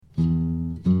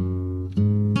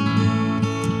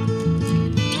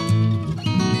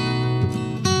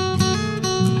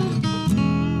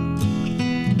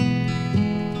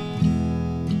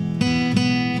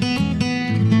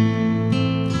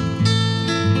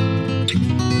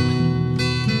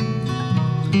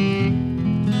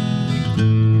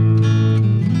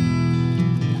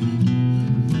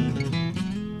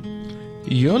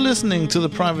listening to The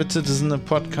Private Citizen, a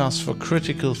podcast for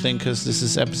critical thinkers. This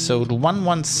is episode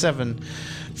 117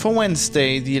 for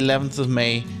Wednesday, the 11th of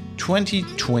May,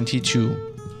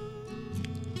 2022.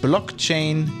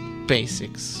 Blockchain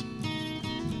Basics.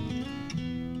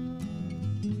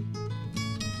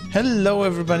 Hello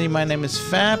everybody, my name is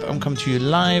Fab. I'm coming to you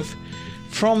live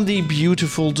from the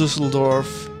beautiful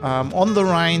Düsseldorf, on the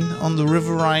Rhine, on the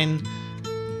River Rhine,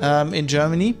 in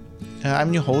Germany.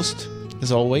 I'm your host,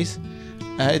 as always.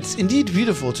 It's indeed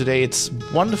beautiful today. It's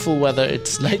wonderful weather.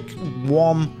 It's like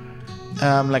warm,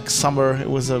 like summer.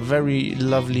 It was a very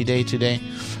lovely day today.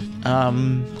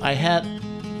 I had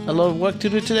a lot of work to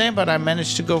do today, but I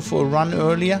managed to go for a run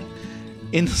earlier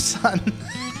in the sun.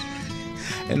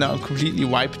 And now I'm completely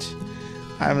wiped.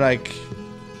 I'm like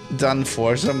done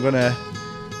for. So I'm gonna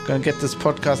get this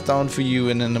podcast down for you,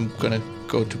 and then I'm gonna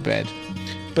go to bed.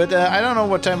 But I don't know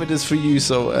what time it is for you,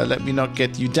 so let me not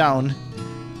get you down.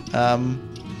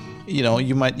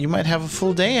 You might have a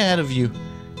full day ahead of you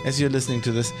as you're listening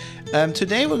to this.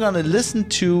 Today we're gonna listen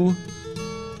to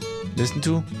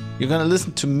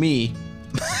me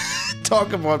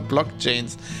talk about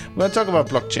blockchains. We're gonna talk about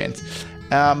blockchains.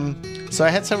 So I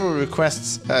had several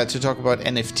requests to talk about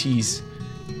NFTs,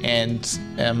 and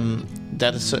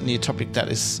that is certainly a topic that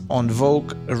is on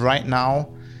vogue right now,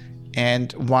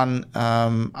 and one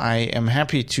I am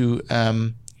happy to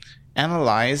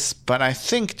analyze. But I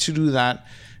think to do that,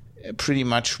 pretty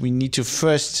much we need to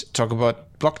first talk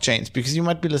about blockchains, because you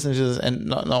might be listening to this and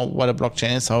not know what a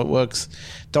blockchain is, how it works.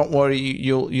 Don't worry,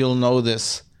 you'll know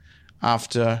this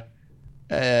after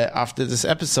this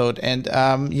episode. And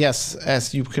yes,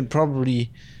 as you can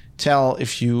probably tell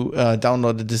if you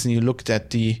downloaded this and you looked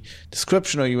at the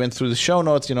description or you went through the show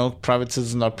notes,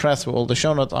 privatecitizen.press, where all the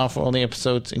show notes are for all the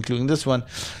episodes, including this one,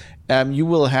 you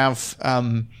will have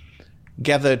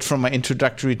gathered from my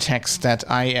introductory text that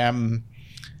I am,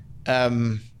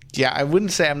 I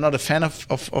wouldn't say I'm not a fan of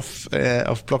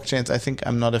blockchains. I think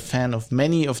I'm not a fan of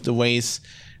many of the ways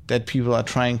that people are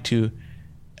trying to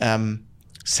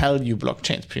sell you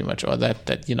blockchains, pretty much, or that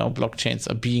blockchains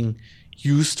are being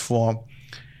used for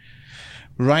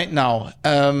right now.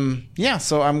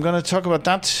 So I'm going to talk about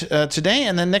that today,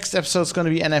 and then next episode is going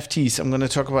to be NFTs. I'm going to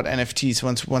talk about NFTs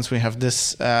once we have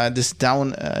this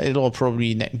down. It'll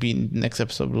probably be next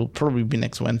episode. It'll probably be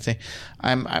next Wednesday.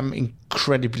 I'm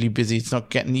incredibly busy. It's not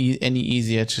getting any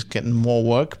easier. It's just getting more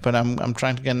work. But I'm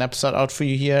trying to get an episode out for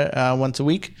you here once a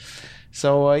week.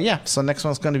 So so next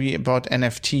one's going to be about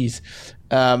NFTs.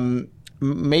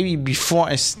 Maybe before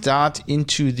I start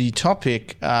into the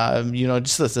topic,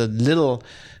 just as a little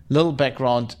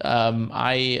background,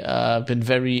 I been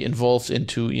very involved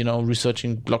into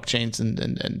researching blockchains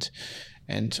and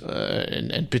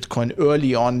Bitcoin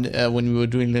early on when we were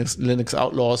doing Linux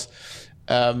Outlaws.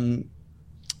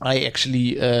 I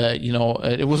actually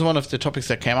it was one of the topics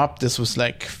that came up. This was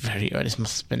like very early. This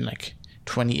must have been like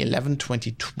 2011,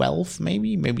 2012, maybe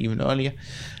even earlier.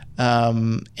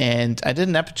 And I did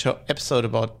an episode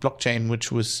about blockchain,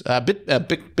 which was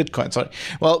Bitcoin. Sorry.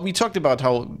 Well, we talked about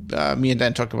how me and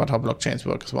Dan talked about how blockchains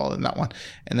work as well in that one,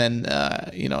 and then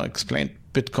explained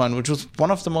Bitcoin, which was one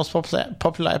of the most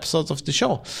popular episodes of the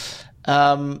show.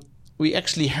 We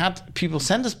actually had people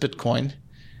send us Bitcoin,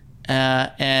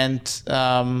 and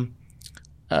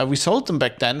we sold them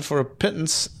back then for a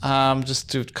pittance, just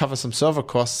to cover some server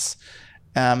costs.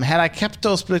 Had I kept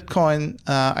those Bitcoin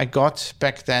I got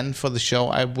back then for the show,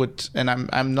 I would, and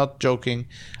I'm not joking,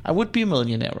 I would be a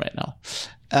millionaire right now.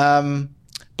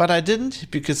 But I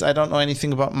didn't, because I don't know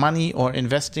anything about money or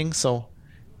investing, so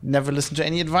never listen to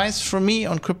any advice from me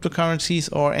on cryptocurrencies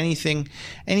or anything,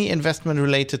 any investment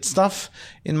related stuff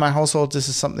in my household. This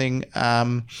is something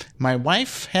my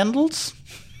wife handles.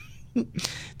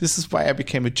 This is why I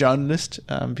became a journalist,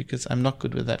 because I'm not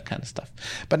good with that kind of stuff.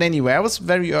 But anyway, I was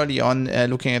very early on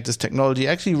looking at this technology.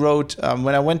 I actually wrote,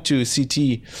 when I went to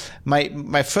CT,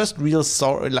 my first real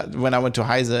story, when I went to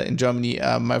Heise in Germany,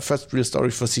 my first real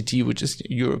story for CT, which is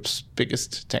Europe's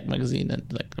biggest tech magazine,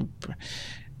 and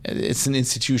it's an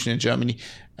institution in Germany.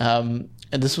 And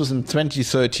this was in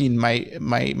 2013.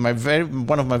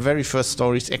 One of my very first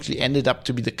stories actually ended up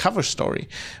to be the cover story,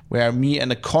 where me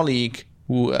and a colleague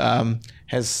who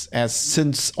has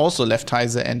since also left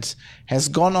Heise and has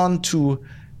gone on to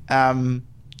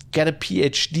get a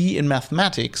PhD in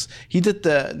mathematics. He did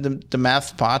the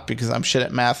math part, because I'm shit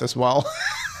at math as well.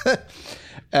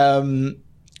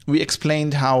 We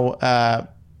explained how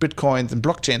Bitcoins and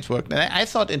blockchains work. And I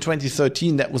thought in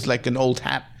 2013 that was like an old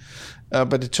hat.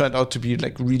 But it turned out to be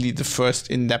like really the first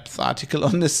in-depth article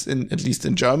on this, at least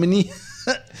in Germany.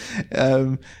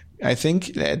 I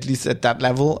think, at least at that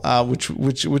level, which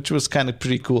was kind of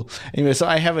pretty cool. Anyway, so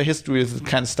I have a history with this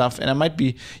kind of stuff, and I might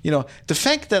be, the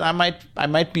fact that I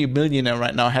might be a millionaire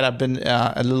right now had I been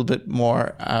a little bit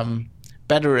more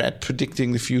better at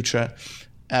predicting the future.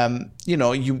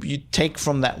 You take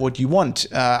from that what you want.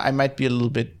 I might be a little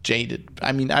bit jaded.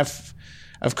 I mean, I'm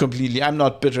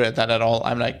not bitter at that at all.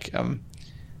 I'm like,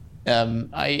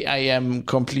 I am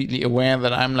completely aware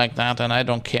that I'm like that, and I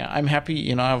don't care. I'm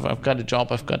happy, I've got a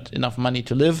job, I've got enough money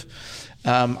to live.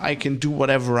 I can do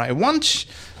whatever I want.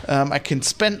 I can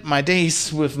spend my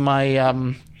days with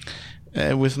my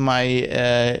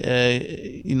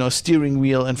steering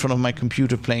wheel in front of my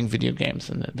computer playing video games,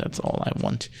 and that's all I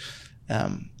want.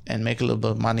 And make a little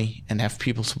bit of money and have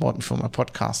people support me for my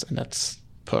podcast, and that's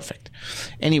perfect.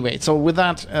 Anyway, so with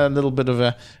that, a little bit of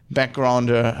a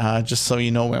backgrounder, just so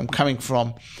you know where I'm coming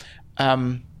from.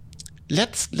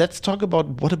 Let's talk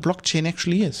about what a blockchain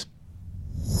actually is.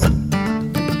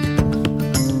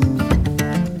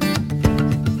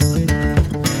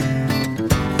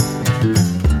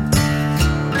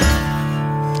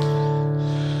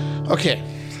 Okay,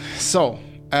 so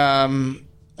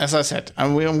as I said,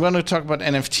 I'm going to talk about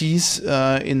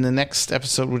NFTs in the next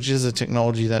episode, which is a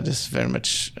technology that is very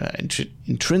much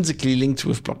intrinsically linked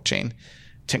with blockchain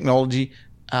technology.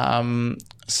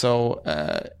 So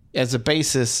as a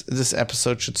basis, this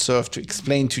episode should serve to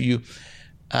explain to you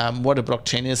what a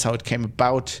blockchain is, how it came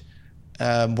about,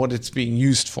 what it's being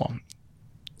used for.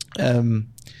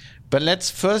 But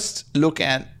let's first look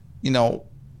at,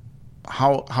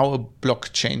 how a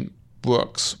blockchain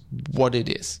works, what it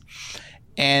is.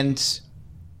 And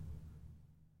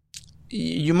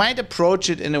you might approach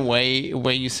it in a way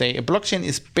where you say a blockchain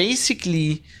is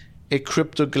basically a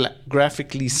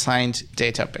cryptographically signed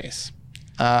database.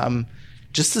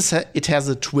 Just as it has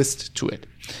a twist to it.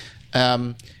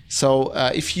 So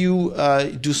if you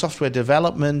do software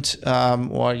development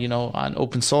or an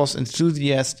open source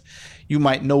enthusiast, you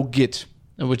might know Git,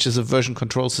 which is a version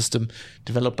control system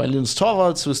developed by Linus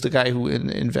Torvalds, who's the guy who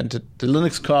invented the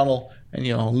Linux kernel and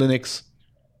Linux.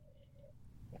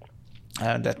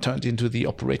 That turned into the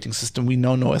operating system we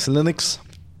now know as Linux,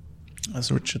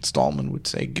 as Richard Stallman would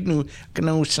say,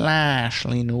 GNU/Linux.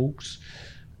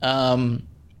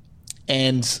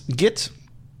 And Git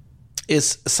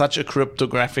is such a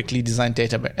cryptographically designed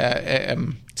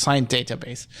signed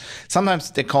database.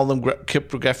 Sometimes they call them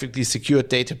cryptographically secured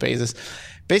databases.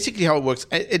 Basically, how it works,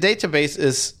 a database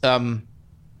is,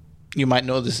 you might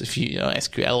know this if you know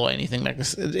SQL or anything like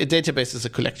this. A database is a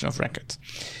collection of records.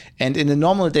 And in a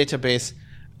normal database,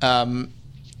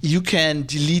 you can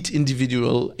delete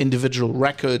individual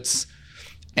records,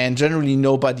 and generally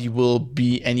nobody will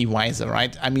be any wiser,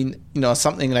 right? I mean,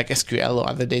 something like SQL or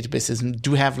other databases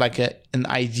do have like an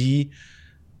ID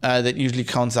that usually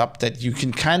counts up, that you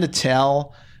can kind of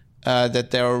tell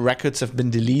that their records have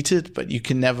been deleted, but you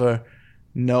can never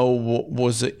know what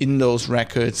was in those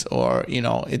records, or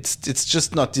it's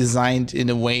just not designed in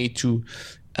a way to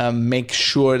make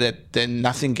sure that then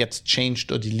nothing gets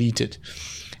changed or deleted.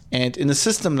 And in a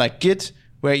system like Git,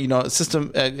 where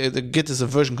the Git is a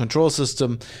version control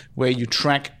system where you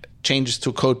track changes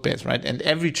to code base, right? And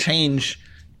every change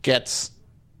gets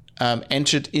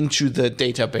entered into the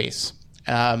database.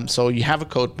 So you have a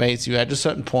code base, you at a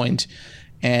certain point,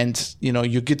 and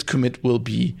your Git commit will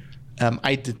be,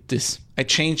 I did this. I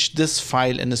changed this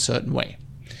file in a certain way.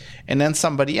 And then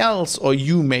somebody else or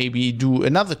you maybe do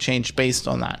another change based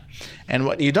on that. And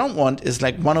what you don't want is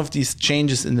like one of these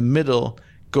changes in the middle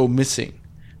go missing.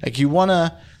 Like you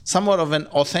want somewhat of an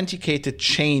authenticated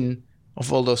chain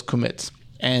of all those commits.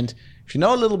 And if you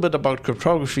know a little bit about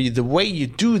cryptography, the way you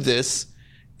do this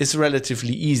is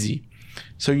relatively easy.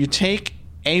 So you take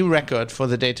a record for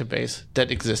the database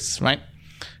that exists, right?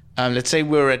 Let's say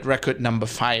we're at record number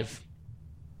 5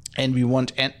 and we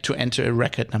want to enter a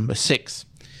record number 6.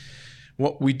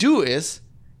 What we do is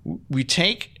we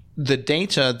take the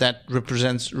data that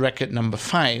represents record number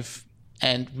 5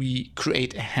 and we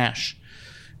create a hash.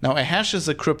 Now, a hash is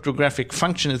a cryptographic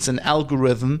function. It's an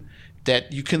algorithm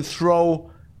that you can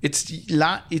throw. It's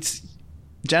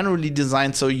generally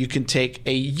designed so you can take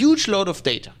a huge load of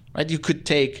data, right? You could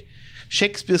take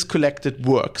Shakespeare's collected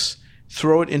works,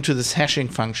 throw it into this hashing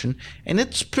function, and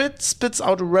it spits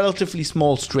out a relatively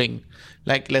small string.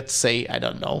 Like, let's say, I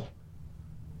don't know,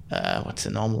 what's the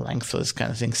normal length for this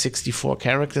kind of thing? 64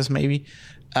 characters, maybe.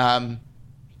 And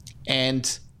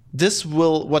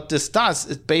what this does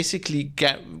is basically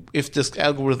if this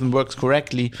algorithm works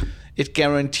correctly, it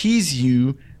guarantees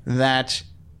you that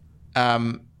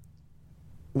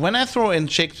when I throw in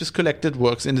Shakespeare's collected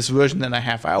works in this version that I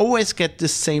have, I always get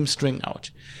this same string out.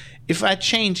 if I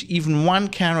change even one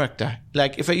character,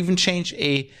 like if I even change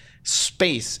a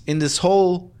space in this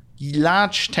whole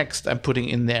large text I'm putting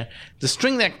in there, the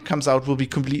string that comes out will be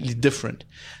completely different.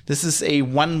 This is a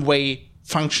one-way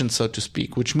function, so to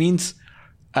speak, which means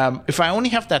if I only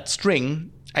have that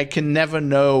string, I can never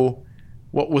know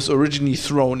what was originally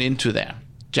thrown into there,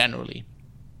 generally.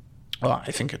 Well,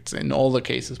 I think it's in all the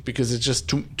cases because it's just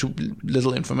too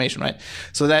little information, right?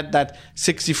 So that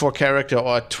 64 character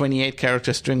or 28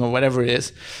 character string or whatever it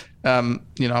is,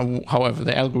 however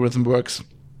the algorithm works,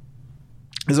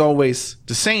 is always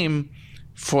the same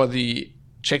for the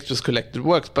Shakespeare's collected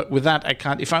works. But with that, I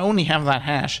can't. If I only have that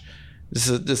hash, this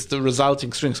is the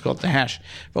resulting string is called the hash.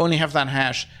 If I only have that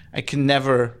hash, I can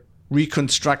never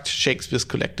reconstruct Shakespeare's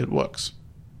collected works.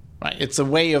 Right? It's a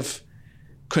way of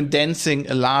condensing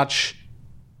a large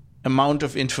amount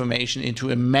of information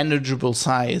into a manageable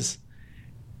size,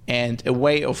 and a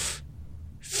way of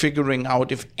figuring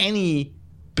out if any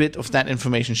bit of that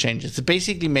information changes. It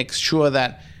basically makes sure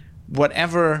that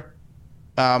whatever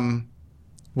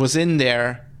was in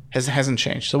there hasn't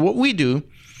changed. So what we do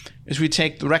is we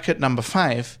take the record number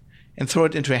 5 and throw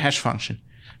it into a hash function.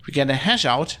 We get a hash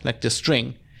out, like the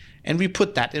string, and we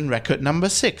put that in record number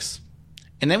 6.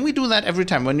 And then we do that every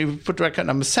time. When we put record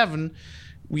number 7,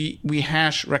 we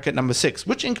hash record number 6,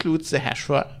 which includes the hash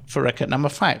for record number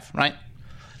 5, right?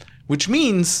 Which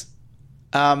means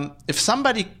if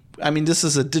somebody, this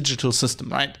is a digital system,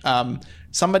 right?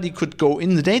 Somebody could go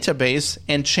in the database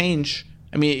and change.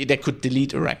 They could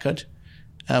delete a record,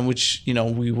 which,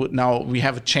 we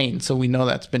have a chain, so we know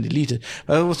that's been deleted.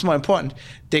 But what's more important,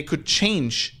 they could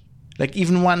change, like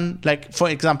even one, like for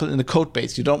example, in the code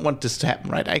base, you don't want this to happen,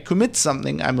 right? I commit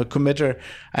something, I'm a committer,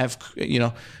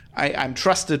 I'm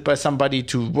trusted by somebody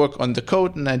to work on the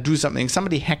code, and I do something.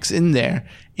 Somebody hacks in there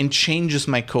and changes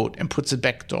my code and puts a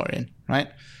backdoor in, right?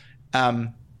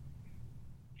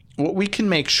 What we can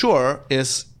make sure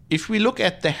is if we look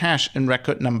at the hash in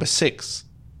record number 6,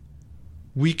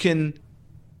 we can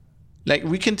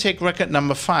take record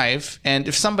number 5, and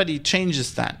if somebody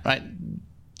changes that, right,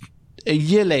 a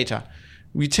year later,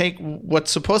 we take what's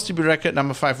supposed to be record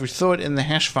number 5, we throw it in the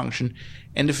hash function,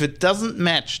 and if it doesn't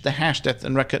match the hash that's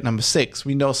in record number 6,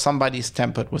 we know somebody's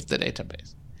tampered with the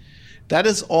database. That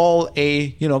is all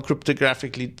a,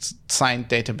 cryptographically signed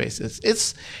database.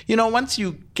 It's once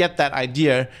you get that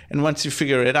idea and once you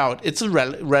figure it out, it's a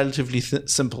relatively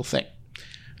simple thing.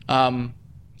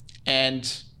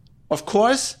 And of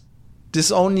course,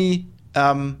 this only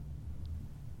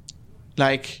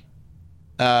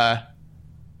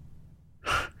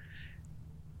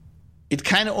it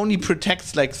kind of only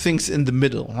protects like things in the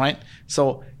middle, right?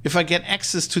 So if I get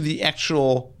access to the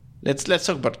actual, let's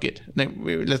talk about Git.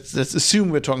 Let's assume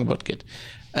we're talking about Git.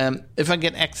 If I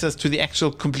get access to the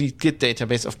actual complete Git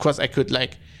database, of course I could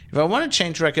if I want to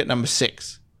change record number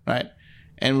 6, right?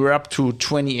 And we're up to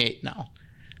 28 now.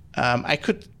 I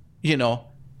could,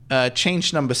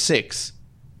 change number 6,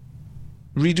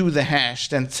 redo the hash,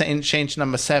 then change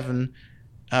number 7,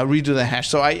 redo the hash.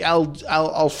 So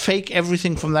I'll fake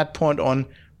everything from that point on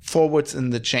forwards in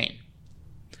the chain.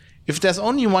 If there's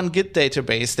only one Git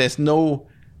database, there's no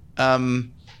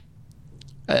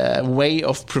way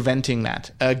of preventing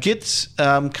that. Git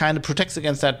kind of protects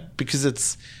against that because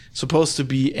it's supposed to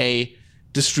be a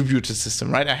distributed system,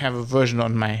 right? I have a version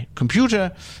on my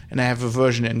computer and I have a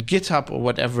version in GitHub or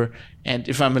whatever. And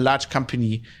if I'm a large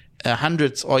company,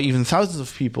 hundreds or even thousands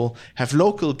of people have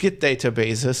local Git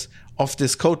databases of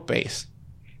this code base.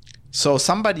 So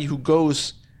somebody who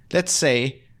goes, let's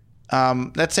say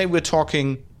we're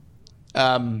talking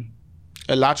a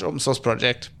large open source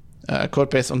project, code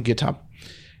base on GitHub,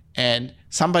 and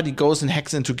somebody goes and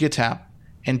hacks into GitHub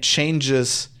and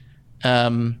changes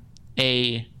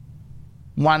a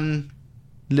one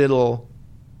little,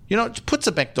 puts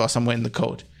a backdoor somewhere in the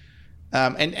code,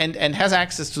 and has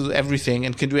access to everything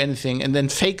and can do anything, and then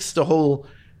fakes the whole,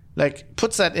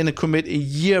 puts that in a commit a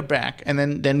year back, and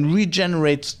then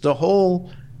regenerates the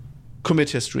whole commit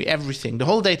history, everything, the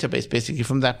whole database basically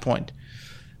from that point,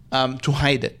 to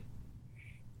hide it.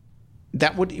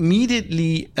 That would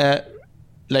immediately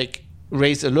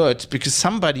raise alerts, because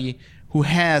somebody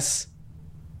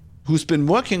who's been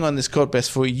working on this code base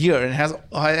for a year and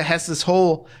has this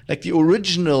whole, the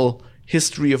original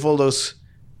history of all those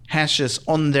hashes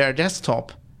on their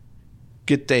desktop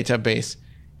Git database,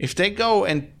 if they go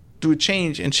and do a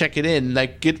change and check it in,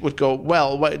 Git would go,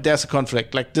 well, there's a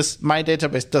conflict. My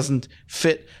database doesn't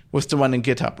fit with the one in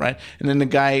GitHub, right? And then the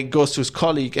guy goes to his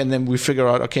colleague, and then we figure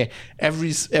out, okay,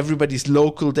 everybody's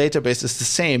local database is the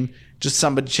same, just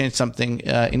somebody changed something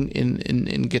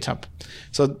in GitHub.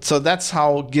 So that's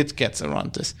how Git gets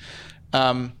around this.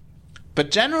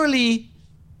 But generally,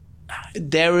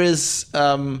 there is,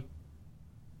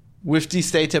 with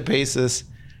these databases,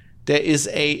 there is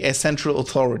a central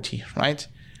authority, right?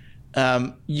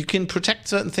 You can protect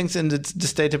certain things in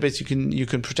this database. You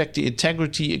can protect the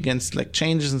integrity against like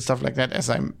changes and stuff like that, as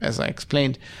I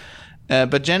explained.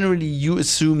 But generally, you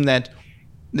assume that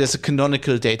there's a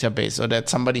canonical database, or that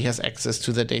somebody has access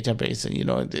to the database,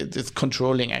 and it's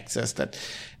controlling access. That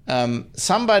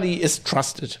somebody is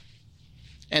trusted,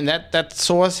 and that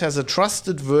source has a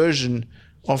trusted version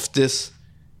of this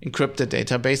encrypted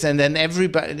database, and then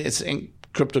everybody is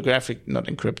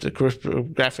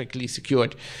cryptographically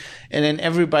secured, and then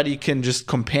everybody can just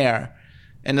compare.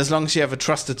 And as long as you have a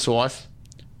trusted source,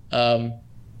 the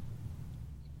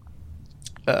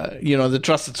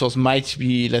trusted source might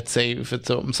be, let's say, if it's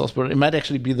open source, but it might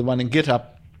actually be the one in GitHub,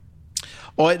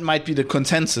 or it might be the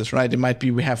consensus, right? It might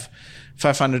be we have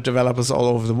 500 developers all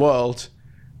over the world.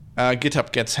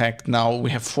 GitHub gets hacked. Now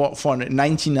we have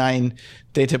 499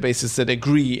 databases that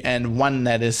agree and one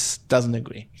that doesn't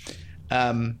agree.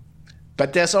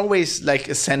 But there's always like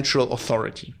a central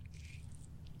authority.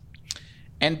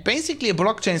 And basically a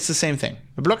blockchain is the same thing.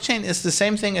 A blockchain is the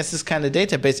same thing as this kind of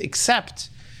database, except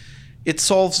it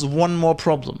solves one more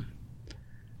problem.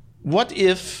 What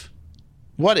if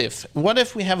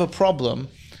we have a problem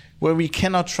where we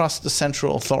cannot trust the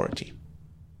central authority?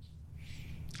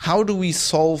 How do we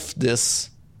solve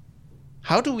this?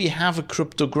 How do we have a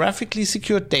cryptographically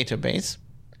secured database?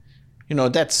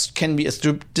 That can be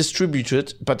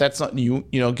distributed, but that's not new.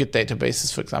 Git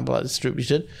databases, for example, are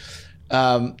distributed.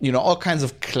 All kinds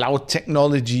of cloud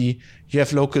technology. You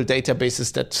have local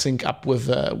databases that sync up with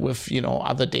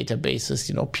other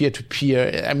databases,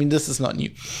 peer-to-peer. I mean, this is not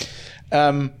new.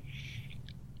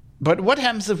 But what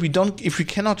happens if we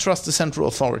cannot trust the central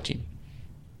authority?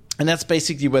 And that's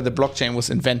basically where the blockchain was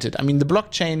invented. I mean, the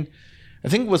blockchain, I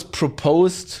think, was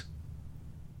proposed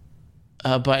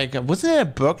by, wasn't it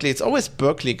at Berkeley? It's always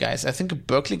Berkeley guys. I think a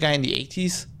Berkeley guy in the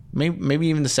 80s, maybe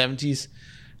even the 70s.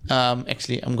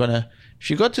 Actually, if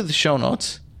you go to the show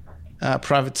notes,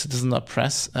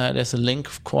 privatecitizen.press, there's a link,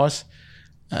 of course,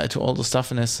 to all the stuff,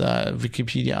 and there's a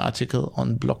Wikipedia article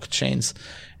on blockchains.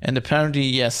 And apparently,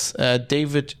 yes,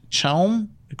 David Chaum,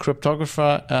 a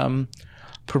cryptographer,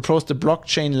 proposed a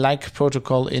blockchain-like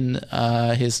protocol in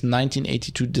his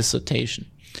 1982 dissertation.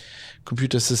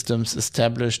 Computer systems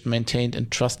established, maintained,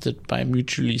 and trusted by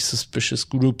mutually suspicious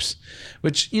groups,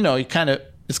 which,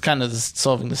 it's kind of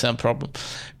solving the same problem.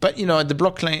 But, the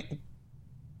blockchain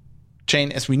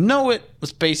as we know it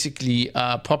was basically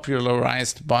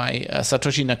popularized by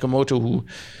Satoshi Nakamoto, who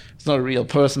is not a real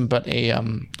person, but a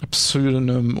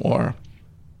pseudonym or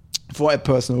for a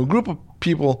person or a group of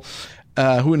people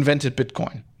who invented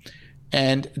Bitcoin.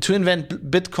 And to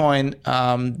invent Bitcoin,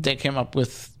 they came up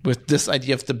with this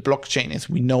idea of the blockchain as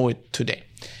we know it today.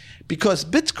 Because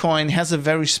Bitcoin has a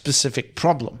very specific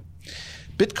problem.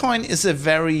 Bitcoin is a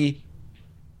very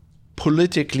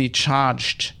politically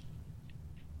charged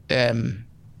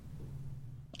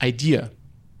idea,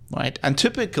 right?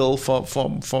 Untypical for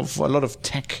a lot of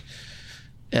tech,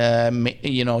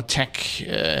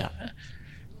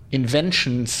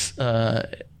 inventions.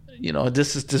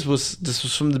 This was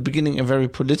from the beginning a very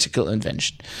political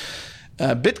invention.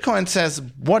 Bitcoin says,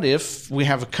 what if we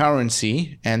have a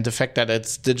currency, and the fact that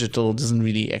it's digital doesn't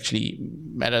really actually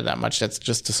matter that much. That's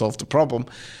just to solve the problem.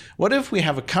 What if we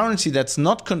have a currency that's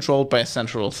not controlled by a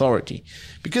central authority?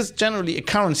 Because generally a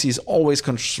currency is always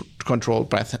controlled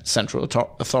by a central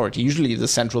authority, usually the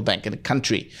central bank in a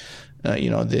country.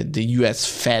 The US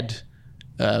Fed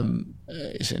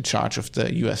is in charge of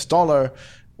the US dollar,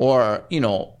 or,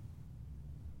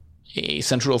 a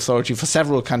central authority for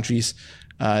several countries,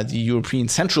 the European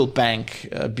Central Bank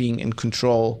being in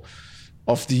control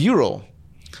of the euro,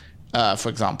 for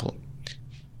example.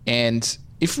 And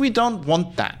if we don't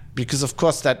want that, because of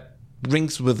course that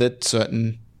brings with it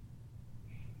certain,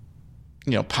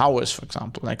 powers, for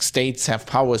example, like states have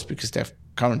powers because they have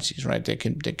currencies, right? They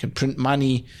can print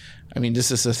money. I mean,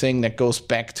 this is a thing that goes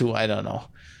back to, I don't know,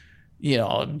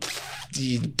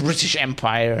 the British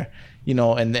Empire,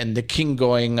 and then the king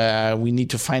going, we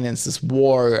need to finance this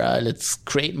war, let's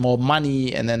create more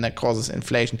money, and then that causes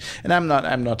inflation. And I'm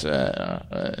not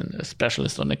a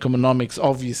specialist on economics,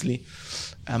 obviously,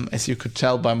 as you could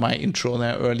tell by my intro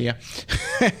there earlier.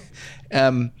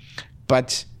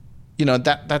 But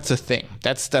that's a thing.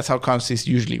 That's how currencies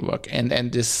usually work.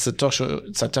 And this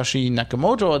Satoshi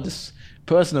Nakamoto, or this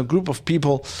person or group of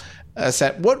people,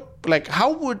 said,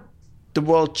 how would the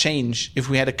world change if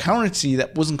we had a currency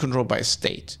that wasn't controlled by a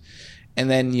state? And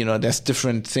then, there's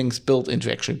different things built into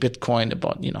actually Bitcoin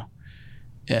about,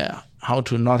 how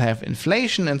to not have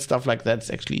inflation and stuff like that. It's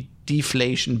actually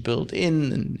deflation built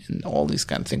in and all these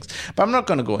kind of things. But I'm not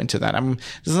going to go into that.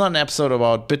 This is not an episode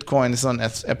about Bitcoin. It's not an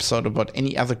episode about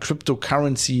any other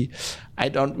cryptocurrency. I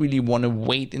don't really want to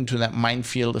wade into that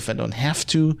minefield if I don't have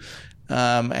to.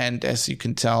 And as you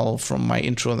can tell from my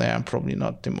intro there, I'm probably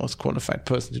not the most qualified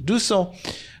person to do so.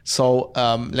 So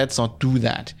let's not do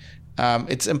that.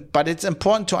 But it's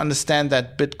important to understand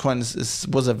that Bitcoin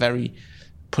was a very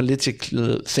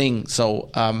political thing. So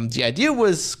the idea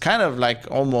was kind of like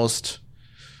almost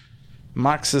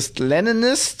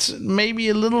Marxist-Leninist, maybe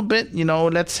a little bit.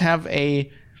 Let's have a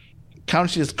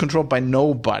currency that's controlled by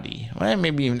nobody, right?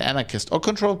 Maybe even anarchist, or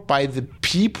controlled by the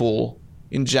people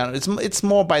in general. It's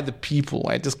more by the people,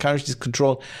 right? This currency is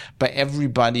controlled by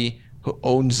everybody who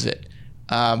owns it.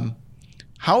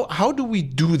 How do we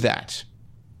do that,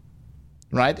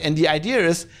 right? And the idea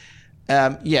is,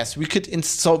 yes, we could.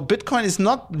 So Bitcoin is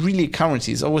not really a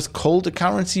currency. It's always called a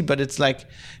currency, but it's like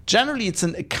generally it's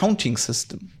an accounting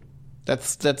system.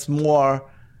 That's more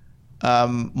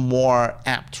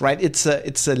apt, right? It's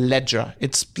a ledger.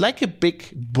 It's like a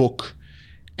big book,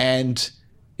 and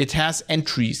it has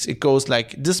entries. It goes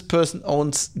like, this person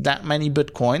owns that many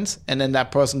Bitcoins, and then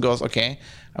that person goes, okay,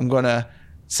 I'm gonna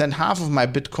send half of my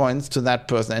Bitcoins to that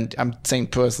person. And I'm saying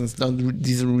persons,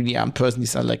 these really aren't persons,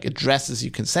 these are like addresses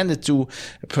you can send it to.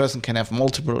 A person can have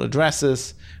multiple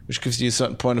addresses, which gives you a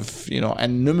certain point of,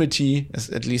 anonymity,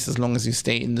 at least as long as you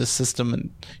stay in the system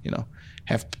and,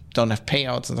 don't have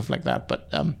payouts and stuff like that. But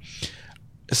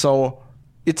so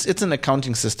it's an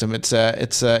accounting system. It's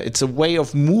a way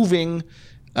of moving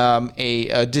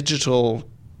a digital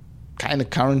kind of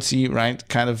currency, right?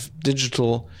 Kind of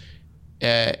digital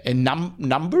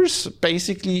numbers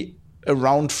basically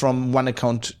around from one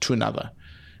account to another.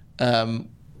 And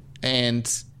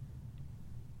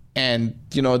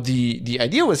the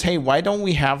idea was, hey, why don't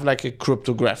we have like a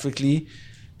cryptographically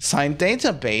signed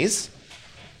database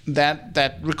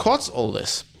that records all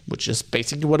this, which is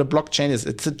basically what a blockchain is.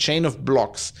 It's a chain of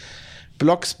blocks.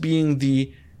 Blocks being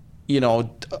the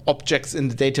objects in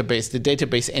the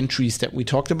database entries that we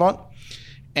talked about.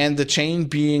 And the chain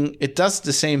being, it does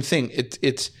the same thing.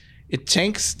 It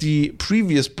takes the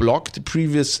previous block, the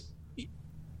previous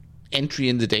entry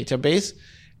in the database,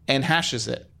 and hashes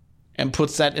it and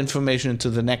puts that information into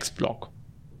the next block,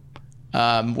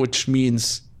 which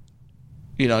means,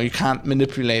 you can't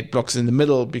manipulate blocks in the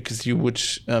middle because you would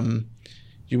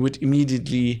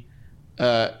immediately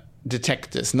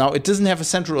detect this. Now, it doesn't have a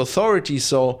central authority,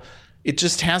 so it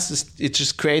just has this. It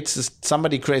just creates this.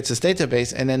 Somebody creates this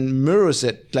database and then mirrors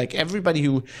it. Like everybody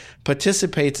who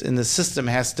participates in the system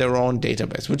has their own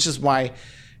database, which is why,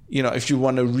 if you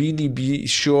want to really be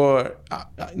sure,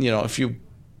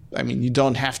 you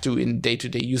don't have to in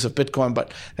day-to-day use of Bitcoin,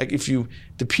 but like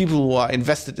the people who are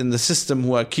invested in the system,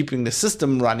 who are keeping the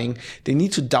system running, they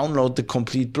need to download the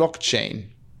complete blockchain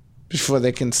before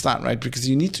they can start, right? Because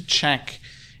you need to check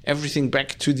everything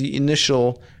back to the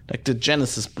initial, like the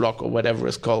Genesis block or whatever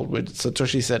it's called, where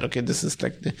Satoshi said, okay, this is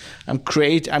like I'm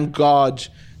God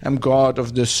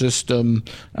of the system,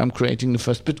 I'm creating the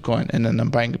first Bitcoin, and then I'm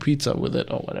buying a pizza with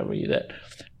it or whatever he did.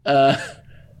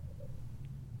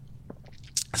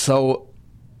 So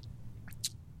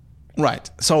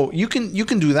you can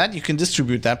do that, you can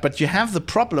distribute that, but you have the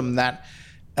problem that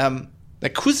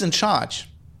like who's in charge,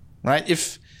 right?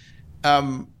 If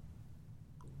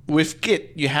with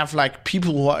Git, you have like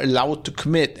people who are allowed to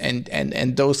commit,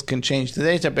 and those can change the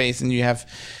database, and you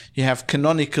have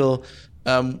canonical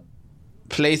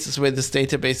places where this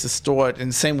database is stored,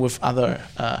 and same with other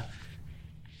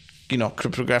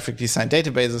cryptographically signed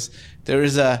databases.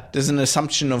 There's an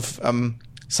assumption of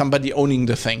somebody owning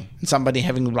the thing, and somebody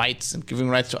having rights and giving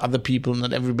rights to other people,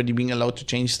 not everybody being allowed to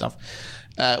change stuff.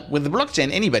 With the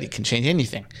blockchain, anybody can change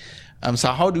anything. So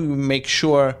how do we make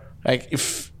sure, like,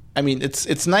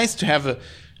 it's nice to have a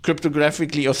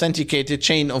cryptographically authenticated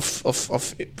chain of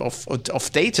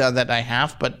data that I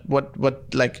have, but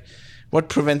what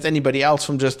prevents anybody else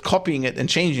from just copying it and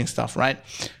changing stuff, right?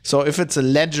 So if it's a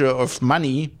ledger of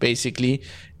money, basically,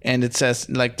 and it says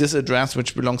like this address,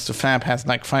 which belongs to Fab, has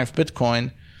like 5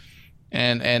 Bitcoin,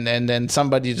 and then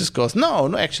somebody just goes,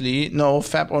 no, actually,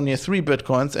 Fab only has 3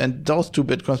 Bitcoins, and those 2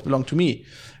 Bitcoins belong to me.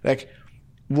 Like,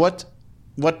 what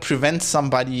prevents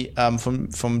somebody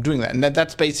from doing that? And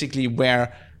that's basically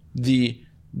where the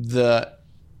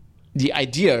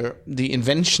idea, the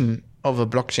invention of a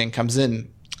blockchain comes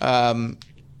in. I'm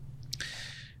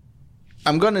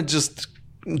gonna just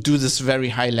do this very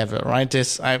high level, right?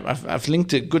 I've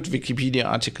linked a good Wikipedia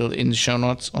article in the show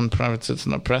notes on Private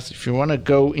Citizen Press if you want to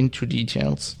go into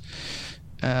details.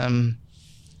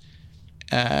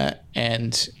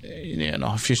 And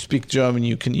if you speak German,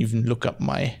 you can even look up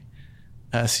my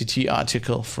CT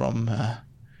article from.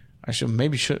 I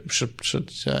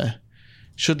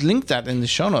should link that in the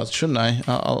show notes, shouldn't I?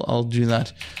 I'll do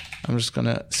that. I'm just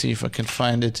gonna see if I can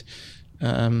find it.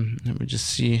 Let me just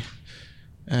see.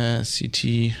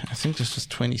 CT. I think this was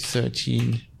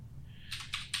 2013.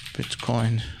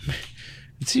 Bitcoin.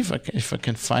 Let's see if I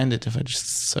can find it. If I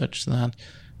just search that,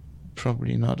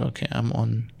 probably not. Okay, I'm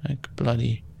on like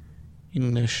bloody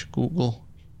English Google,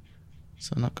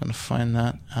 so I'm not gonna find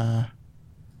that.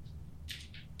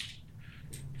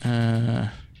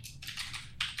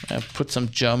 I put some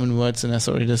German words in there.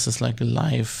 Sorry, this is like a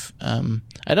live. I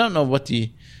don't know what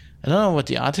the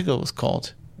article was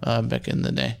called back in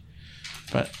the day,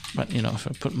 but if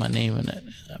I put my name in it,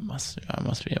 I must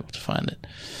be able to find it.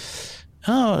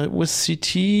 Oh, it was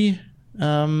CT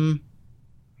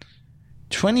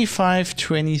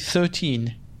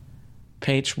 2013,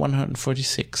 page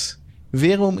 146.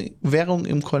 Währung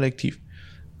im Kollektiv.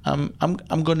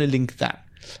 I'm gonna link that.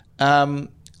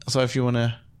 So if you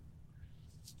wanna,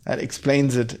 that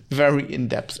explains it very in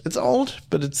depth. It's old,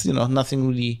 but it's nothing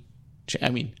really. I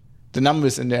mean, the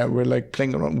numbers in there were like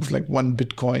playing around with like 1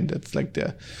 Bitcoin. That's like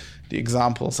the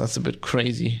examples. That's a bit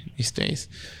crazy these days.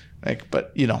 Like,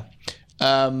 but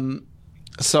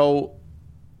so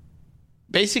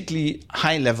basically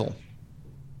high level.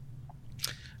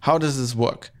 How does this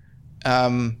work?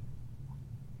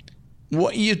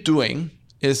 What you're doing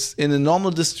is in a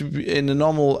normal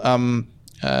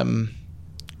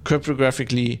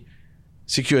cryptographically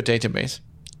secure database,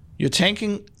 you're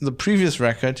taking the previous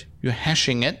record, you're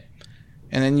hashing it,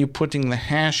 and then you're putting the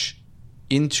hash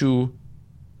into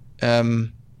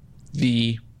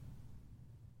the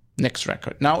next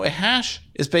record. Now, a hash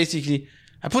is basically,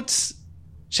 I put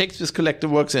Shakespeare's collected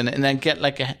works in, and I get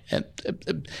like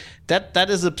that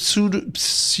is a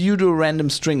pseudo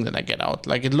random string that I get out.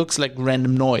 Like it looks like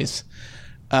random noise.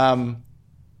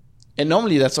 And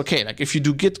normally that's okay. Like if you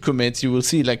do git commits, you will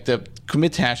see like the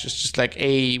commit hash is just like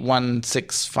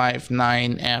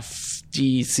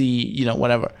A1659FDC,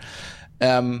 whatever.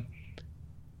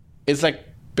 It's like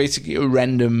basically a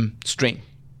random string.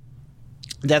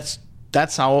 That's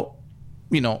how,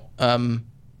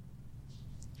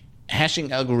 hashing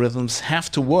algorithms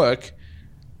have to work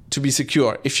to be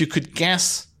secure. If you could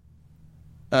guess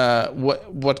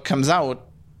what comes out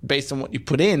based on what you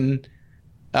put in,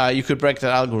 you could break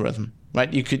that algorithm,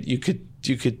 right? You could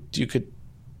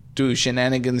do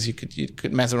shenanigans. You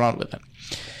could mess around with it.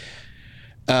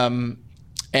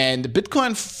 And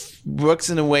Bitcoin works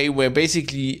in a way where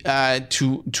basically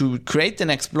to create the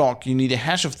next block, you need a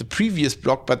hash of the previous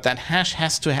block, but that hash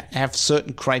has to have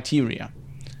certain criteria,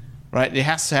 right? It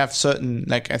has to have certain,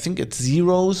 like I think it's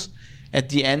zeros at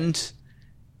the end,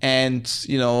 and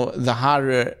the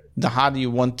harder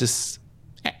you want this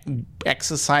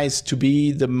exercise to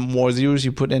be, the more zeros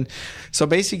you put in. So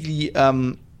basically,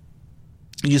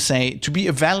 you say to be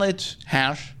a valid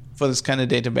hash for this kind of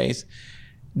database,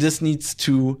 this needs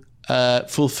to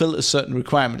fulfill a certain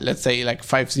requirement. Let's say like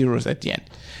 5 zeros at the end.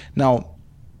 Now,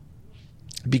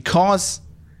 because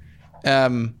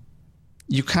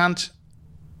you can't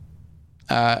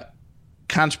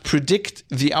predict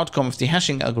the outcome of the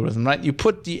hashing algorithm, right? You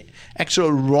put the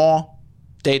actual raw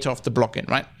data of the block in,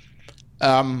 right?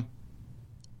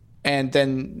 And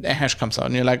then a hash comes out,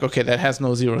 and you're like, okay, that has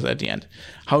no zeros at the end.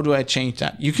 How do I change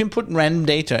that? You can put random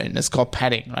data in. It's called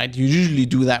padding, right? You usually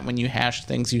do that when you hash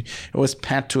things. You always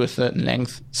pad to a certain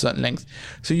length. So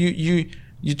you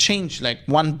change like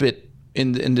 1 bit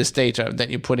in this data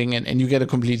that you're putting in, and you get a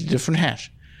completely different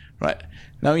hash, right?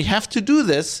 Now you have to do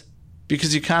this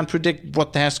because you can't predict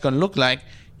what the hash is going to look like.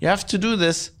 You have to do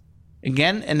this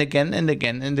again and again and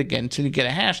again and again till you get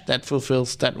a hash that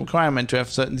fulfills that requirement to have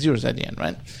certain zeros at the end,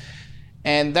 right?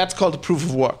 And that's called a proof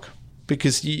of work,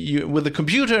 because you with a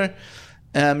computer,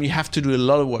 you have to do a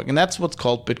lot of work, and that's what's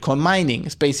called Bitcoin mining.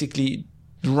 It's basically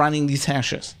running these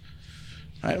hashes,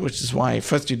 right? Which is why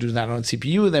first you do that on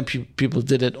CPU, then people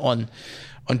did it on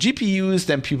GPUs,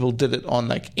 then people did it on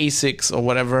like ASICs or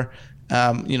whatever,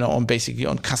 on basically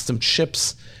on custom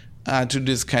chips to do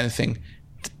this kind of thing.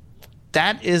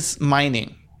 That is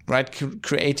mining, right?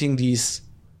 Creating these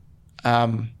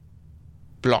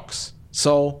blocks.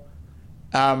 So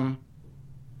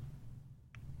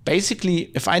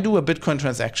basically, if I do a Bitcoin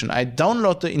transaction, I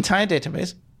download the entire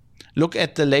database, look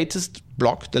at the latest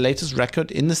block, the latest record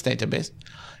in this database,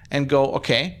 and go,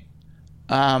 okay,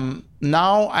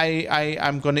 now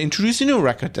I'm going to introduce a new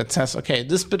record that says, okay,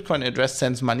 this Bitcoin address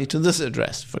sends money to this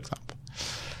address, for example,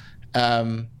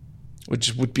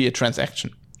 which would be a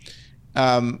transaction.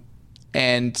 And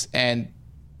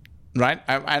right?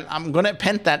 I'm going to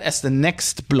append that as the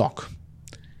next block.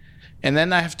 And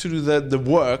then I have to do the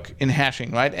work in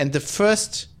hashing, right? And the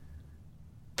first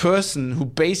person who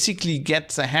basically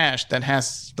gets a hash that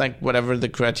has like whatever the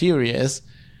criteria is,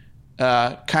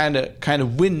 kind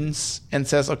of wins and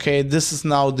says, okay, this is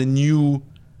now the new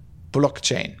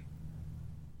blockchain.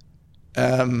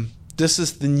 This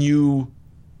is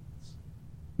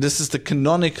the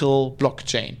canonical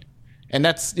blockchain. And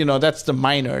that's the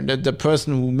miner, the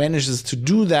person who manages to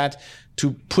do that,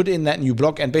 to put in that new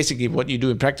block. And basically what you do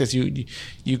in practice, you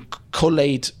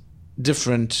collate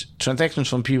different transactions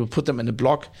from people, put them in a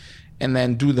block, and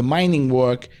then do the mining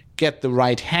work, get the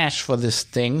right hash for this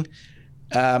thing.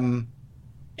 And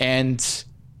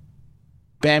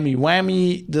bammy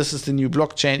whammy, this is the new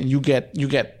blockchain, and you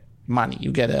get money,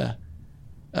 you get a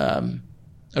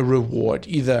reward,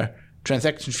 either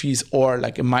transaction fees or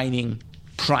like a mining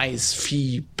prize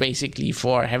fee, basically,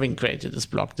 for having created this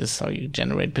block. This is how you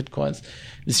generate bitcoins.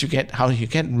 This how you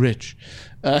get rich.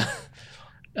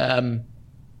 And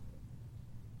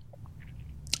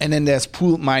then there's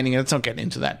pool mining. Let's not get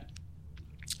into that.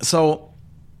 So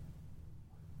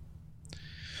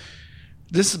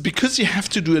this is because you have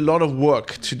to do a lot of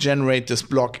work to generate this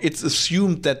block. It's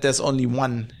assumed that there's only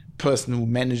one person who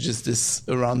manages this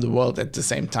around the world at the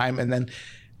same time, and then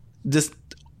this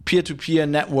peer-to-peer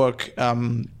network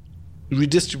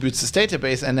redistributes this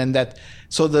database, and then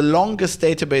so the longest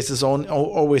database is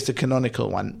always the canonical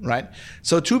one, right?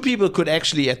 So two people could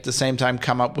actually at the same time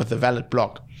come up with a valid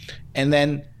block, and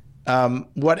then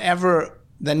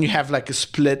then you have like a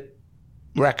split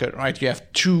record, right? You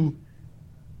have two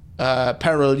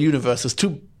parallel universes,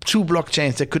 two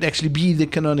blockchains that could actually be the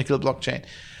canonical blockchain.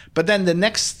 But then the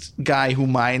next guy who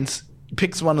mines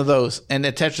picks one of those and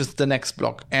attaches the next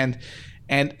block, and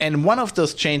one of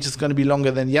those chains is going to be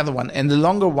longer than the other one, and the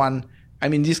longer one, I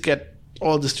mean, these get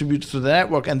all distributed through the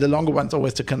network, and the longer one's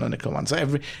always the canonical one.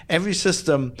 So every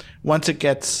system, once it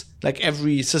gets, like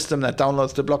every system that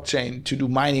downloads the blockchain to do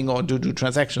mining or to do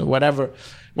transactions or whatever,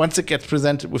 once it gets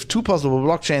presented with two possible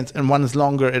blockchains and one is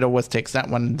longer, it always takes that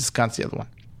one and discards the other one.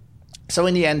 So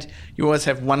in the end, you always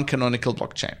have one canonical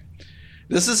blockchain.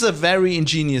 This is a very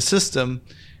ingenious system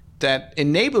that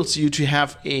enables you to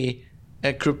have a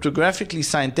cryptographically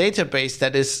signed database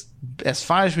that is, as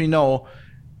far as we know,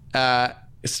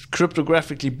 is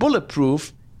cryptographically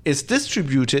bulletproof, is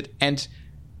distributed, and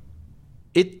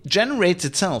it generates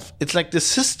itself. It's like the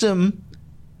system,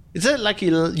 it's like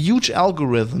a huge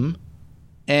algorithm,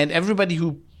 and everybody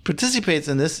who participates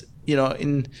in this,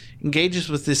 engages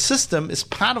with this system, is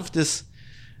part of this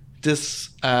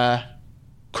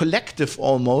collective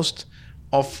almost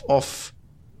of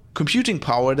computing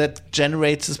power that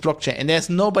generates this blockchain, and there's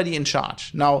nobody in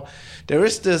charge. Now, there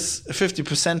is this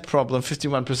 51%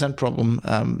 problem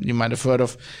you might have heard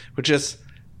of, which is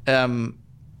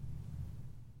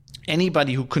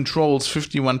anybody who controls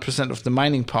 51% of the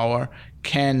mining power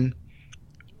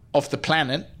of the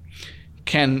planet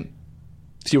can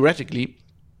theoretically,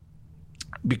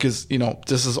 because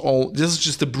this is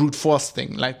just a brute force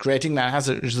thing. Like creating that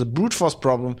is a brute force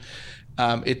problem.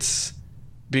 It's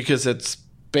because it's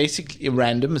basically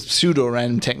random. It's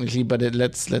pseudo-random technically, but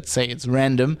let's say it's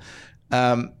random.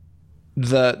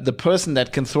 The person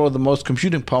that can throw the most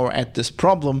computing power at this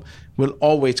problem will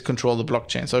always control the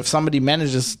blockchain. So if somebody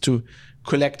manages to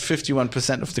collect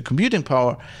 51% of the computing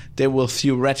power, they will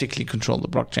theoretically control the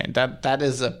blockchain. That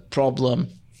is a problem.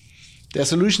 There are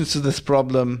solutions to this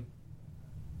problem.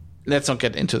 Let's not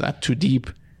get into that too deep.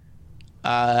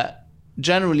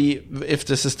 Generally, if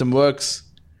the system works,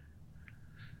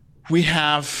 we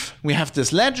have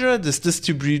this ledger, this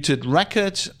distributed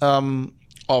record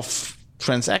of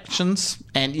transactions,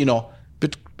 and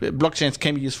blockchains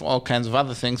can be used for all kinds of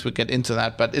other things. We'll get into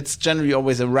that, but it's generally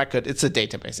always a record. It's a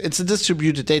database. It's a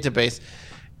distributed database,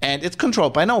 and it's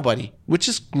controlled by nobody, which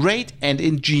is great and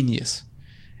ingenious.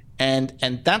 And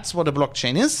that's what a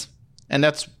blockchain is, and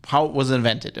that's how it was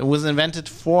invented. It was invented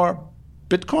for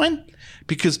Bitcoin,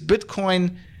 because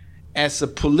Bitcoin, as a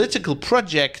political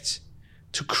project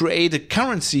to create a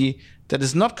currency that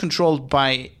is not controlled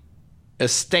by a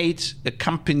state, a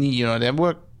company, there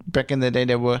were, back in the day,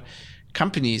 there were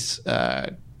companies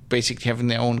basically having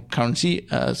their own currency,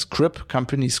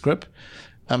 company script.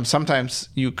 Sometimes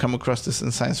you come across this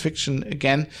in science fiction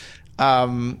again.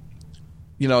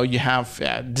 You have,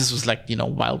 this was like,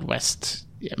 Wild West,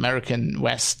 the American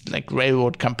West, like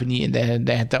railroad company, and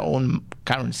they had their own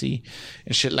currency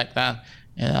and shit like that.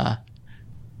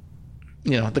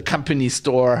 The company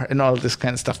store and all this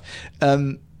kind of stuff.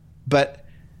 But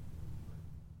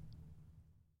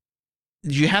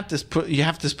you have this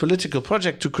political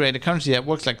project to create a currency that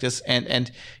works like this,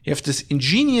 and you have this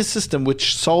ingenious system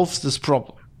which solves this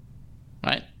problem,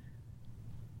 right?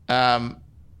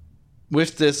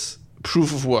 With this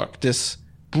proof of work, this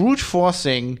brute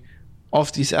forcing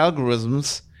of these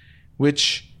algorithms,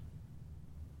 which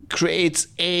creates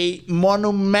a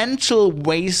monumental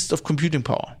waste of computing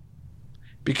power,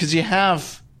 because you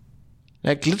have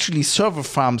like literally server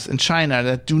farms in China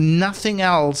that do nothing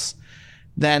else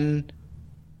than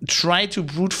try to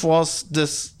brute force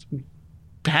this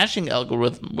hashing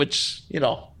algorithm, which, you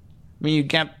know, I mean, you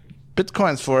get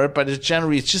bitcoins for it, but it's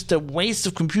just a waste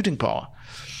of computing power,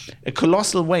 a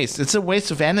colossal waste. It's a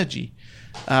waste of energy.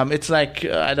 It's like,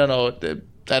 I don't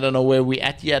know where we're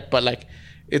at yet, but like,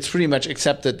 it's pretty much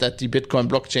accepted that the Bitcoin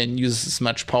blockchain uses as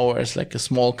much power as like a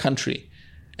small country.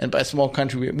 And by small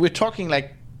country, we're talking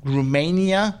like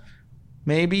Romania,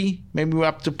 maybe we're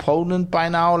up to Poland by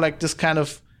now. Like, this kind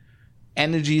of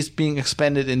energy is being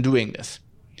expended in doing this,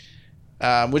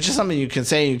 which is something you can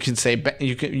say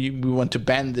we want to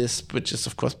ban this, which is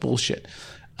of course bullshit,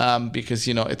 because,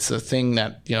 you know, it's a thing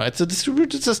that, you know, it's a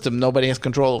distributed system. Nobody has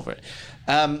control over it.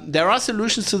 There are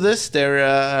solutions to this. There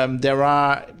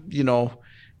are, you know,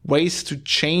 ways to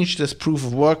change this proof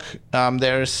of work.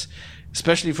 There's,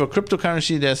 especially for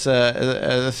cryptocurrency, there's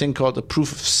a thing called a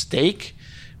proof of stake,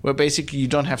 where basically you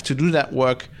don't have to do that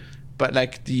work, but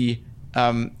like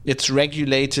it's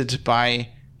regulated by,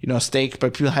 you know, stake, by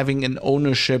people having an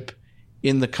ownership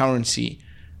in the currency.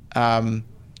 And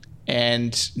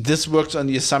this works on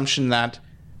the assumption that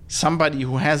somebody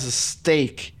who has a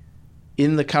stake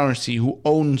in the currency, who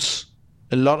owns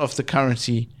a lot of the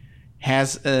currency,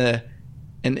 has an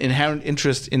inherent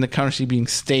interest in the currency being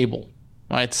stable,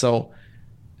 right? So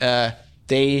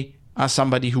they are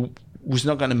somebody who's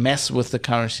not going to mess with the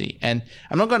currency. And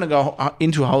I'm not going to go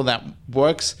into how that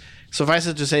works. Suffice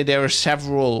it to say, there are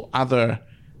several other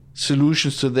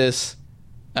solutions to this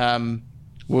where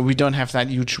we don't have that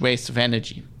huge waste of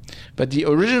energy. But the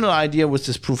original idea was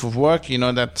this proof of work, you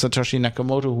know, that Satoshi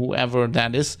Nakamoto, whoever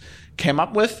that is, came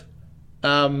up with.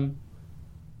 And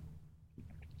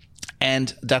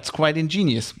that's quite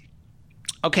ingenious.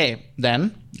 Okay,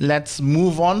 then let's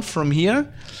move on from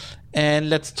here and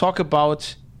let's talk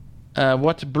about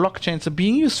what blockchains are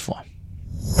being used for.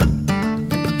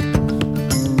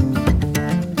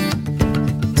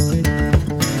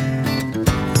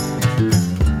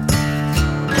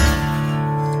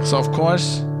 So of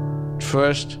course,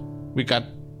 first we got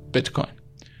Bitcoin,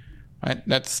 right?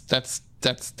 That's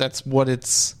what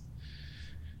it's.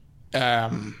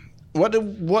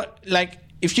 What like,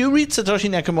 if you read Satoshi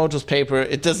Nakamoto's paper,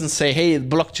 it doesn't say, hey,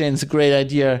 blockchain is a great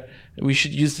idea. We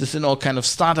should use this in all kind of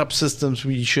startup systems.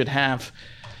 We should have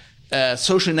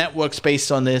social networks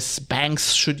based on this.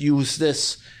 Banks should use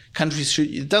this. Countries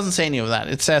should. It doesn't say any of that.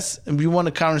 It says we want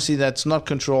a currency that's not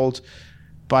controlled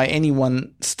by any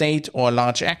one state or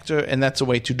large actor, and that's a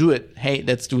way to do it. Hey,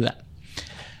 let's do that.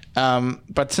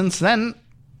 But since then,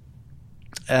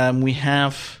 we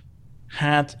have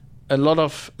had a lot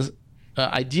of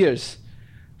ideas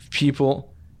of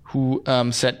people who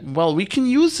said, well, we can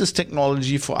use this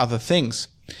technology for other things.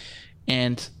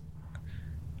 And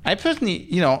I personally,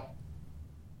 you know,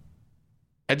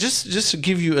 I just to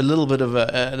give you a little bit of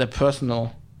a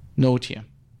personal note here.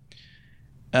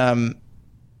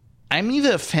 I'm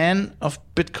neither a fan of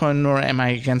Bitcoin nor am I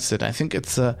against it. I think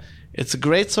it's a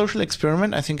great social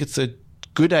experiment. I think it's a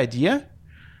good idea.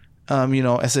 You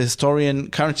know, as a historian,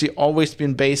 currency always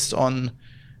been based on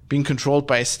being controlled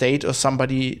by a state or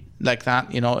somebody like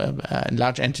that. You know, a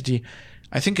large entity.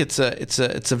 I think it's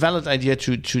a valid idea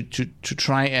to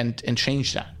try and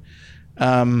change that.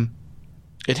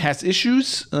 It has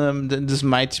issues. This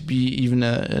might be even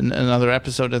another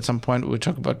episode at some point where we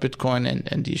talk about Bitcoin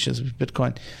and the issues with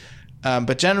Bitcoin.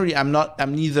 But generally, I'm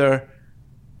neither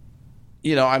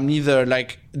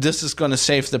like, this is going to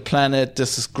save the planet,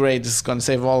 this is great, this is going to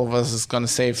save all of us, it's going to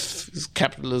save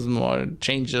capitalism or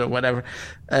change it or whatever.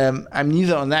 I'm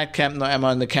neither on that camp nor am I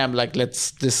on the camp like,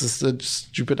 this is a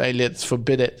stupid idea, let's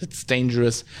forbid it, it's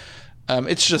dangerous.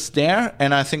 It's just there,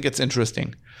 and I think it's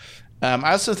interesting.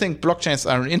 I also think blockchains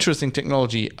are an interesting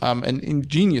technology, an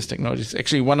ingenious technology. It's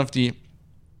actually one of the,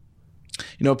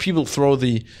 you know, people throw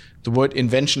the word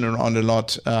invention around a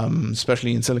lot,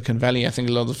 especially in Silicon Valley. I think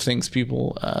a lot of things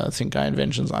people think are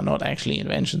inventions are not actually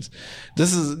inventions.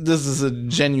 This is a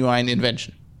genuine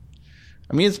invention.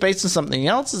 I mean, it's based on something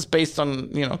else. It's based on,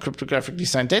 you know, cryptographically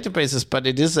signed databases, but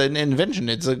it is an invention.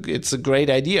 It's a great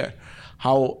idea.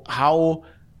 How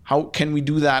can we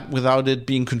do that without it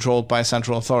being controlled by a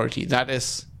central authority? That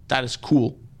is, that is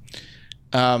cool.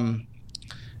 But,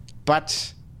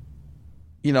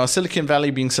 you know, Silicon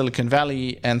Valley being Silicon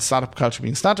Valley and startup culture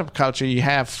being startup culture, you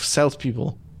have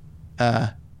salespeople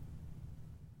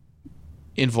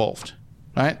involved,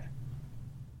 right?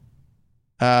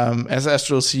 As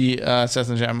Astro C says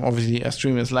in the chat, I'm obviously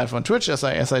streaming this live on Twitch as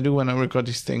I do when I record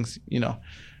these things.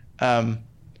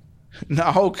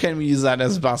 Now how can we use that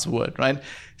as a buzzword, right?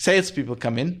 Salespeople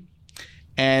come in,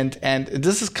 and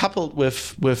this is coupled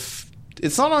with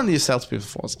it's not only a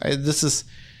salespeople's fault. This is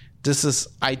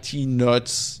IT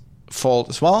nerds' fault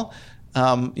as well.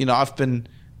 I've been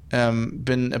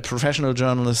a professional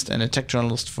journalist and a tech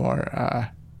journalist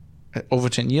for over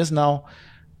 10 years now.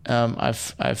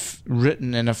 I've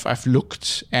written and I've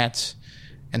looked at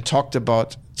and talked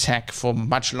about tech for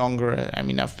much longer. I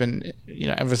mean, I've been,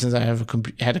 ever since I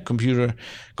had a computer,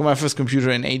 got my first computer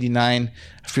in '89.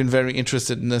 I've been very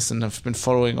interested in this, and I've been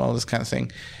following all this kind of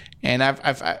thing. And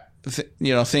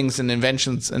things and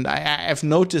inventions, and I've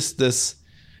noticed this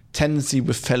tendency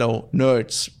with fellow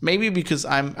nerds. Maybe because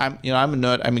I'm a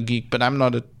nerd, I'm a geek, but I'm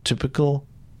not a typical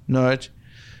nerd.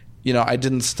 I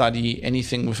didn't study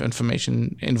anything with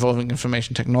involving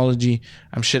information technology.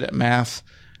 I'm shit at math.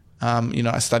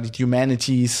 I studied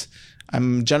humanities.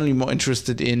 I'm generally more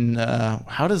interested in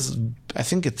I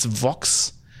think it's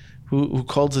Vox who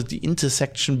calls it the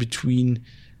intersection between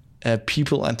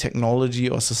people and technology,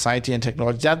 or society and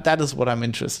technology. That is what I'm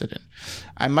interested in.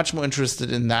 I'm much more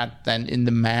interested in that than in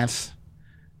the math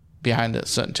behind a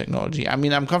certain technology. I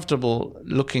mean, I'm comfortable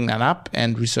looking that up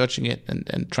and researching it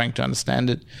and trying to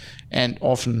understand it, and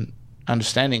often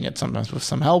understanding it sometimes with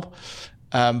some help.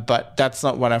 But that's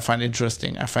not what I find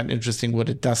interesting. I find interesting what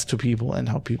it does to people and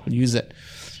how people use it.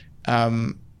 So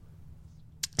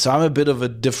I'm a bit of a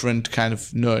different kind of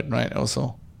nerd, right?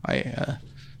 Also,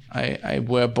 I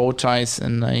wear bow ties,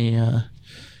 and I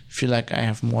feel like I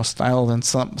have more style than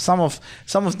some of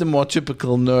the more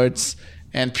typical nerds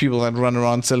and people that run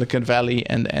around Silicon Valley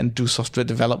and do software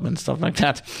development, stuff like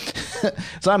that.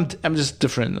 So I'm just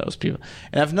different than those people.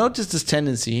 And I've noticed this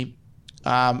tendency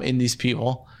in these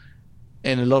people,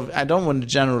 and a lot of, I don't want to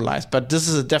generalize, but this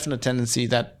is a definite tendency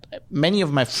that many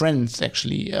of my friends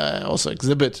actually also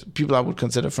exhibit, people I would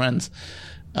consider friends,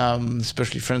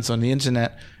 especially friends on the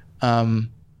internet,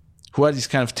 who are these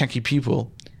kind of techie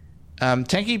people.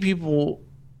 Techie people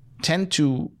tend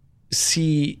to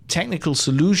see technical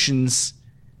solutions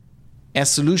as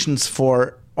solutions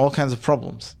for all kinds of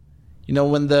problems.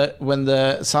 When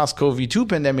the SARS-CoV-2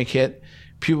 pandemic hit,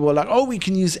 people were like, "Oh, we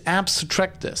can use apps to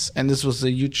track this," and this was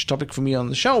a huge topic for me on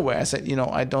the show, where I said,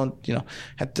 I don't,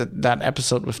 had that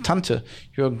episode with Tante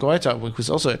Jürgen Goether, who's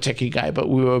also a techie guy, but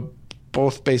we were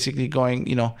both basically going,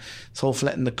 this whole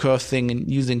flatten the curve thing and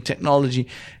using technology.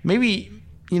 Maybe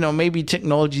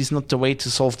technology is not the way to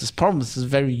solve this problem. It's a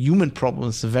very human problem.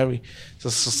 It's a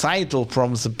societal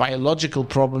problem. It's a biological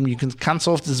problem. You can't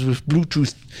solve this with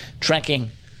Bluetooth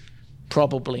tracking,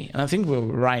 probably. And I think we were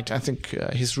right. I think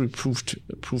history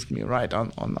proved me right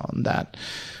on that.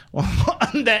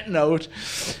 On that note,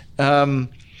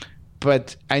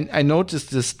 but I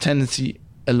noticed this tendency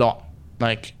a lot.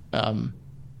 Like,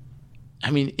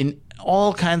 in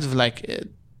all kinds of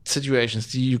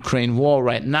situations, the Ukraine war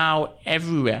right now,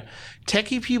 everywhere.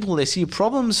 Techie people, they see a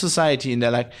problem in society and they're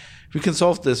like, we can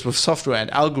solve this with software and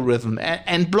algorithm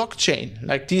and blockchain.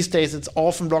 Like these days, it's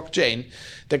often blockchain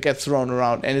that gets thrown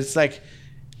around. And it's like,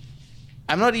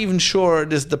 I'm not even sure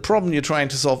the problem you're trying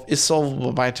to solve is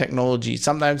solvable by technology.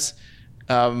 Sometimes,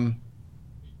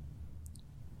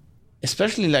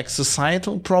 especially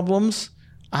societal problems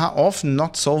are often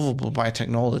not solvable by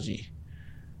technology.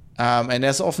 And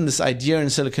there's often this idea in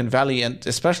Silicon Valley, and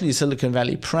especially Silicon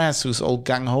Valley press, who's all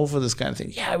gung-ho for this kind of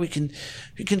thing. Yeah, we can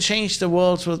change the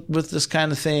world with this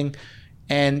kind of thing.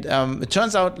 And it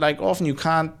turns out, often you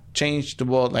can't change the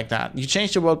world like that. You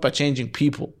change the world by changing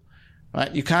people,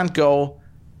 right? You can't go...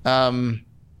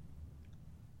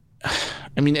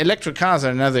 electric cars are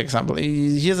another example.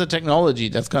 Here's a technology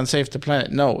that's going to save the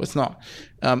planet. No, it's not.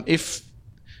 If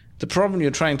the problem you're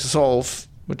trying to solve,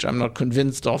 which I'm not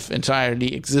convinced of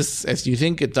entirely exists as you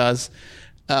think it does,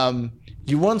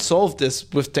 you won't solve this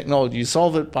with technology. You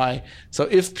solve it so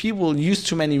if people use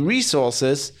too many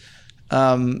resources,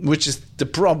 which is the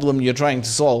problem you're trying to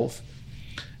solve,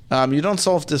 you don't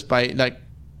solve this by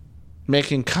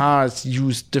making cars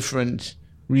use different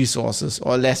resources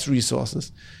or less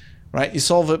resources, right? You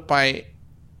solve it by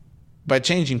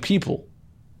changing people.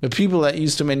 The people that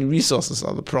use too many resources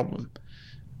are the problem.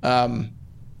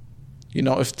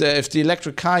 If the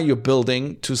electric car you're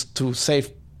building to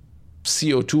save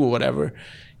CO2 or whatever,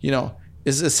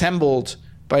 is assembled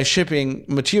by shipping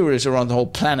materials around the whole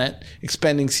planet,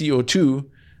 expending CO2,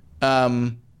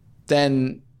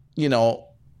 then,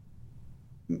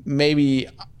 maybe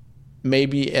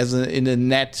in a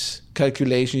net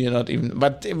calculation, you're not even.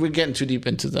 But we're getting too deep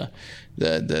into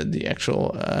the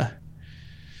actual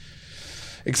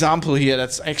example here.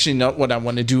 That's actually not what I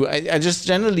want to do. I just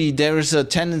generally, there is a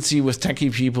tendency with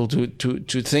techie people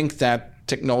to think that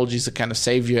technology is a kind of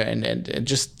savior, and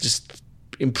just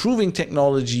improving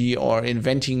technology or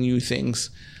inventing new things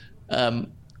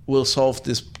will solve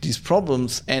these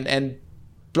problems. And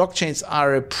blockchains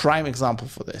are a prime example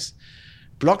for this.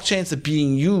 Blockchains are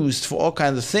being used for all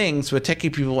kinds of things where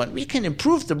techie people went, we can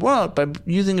improve the world by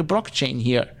using a blockchain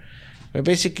here. Where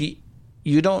basically,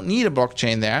 you don't need a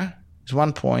blockchain there, is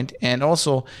one point. And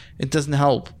also, it doesn't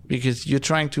help because you're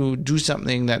trying to do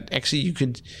something that actually you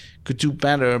could do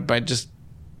better by just,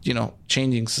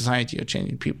 changing society or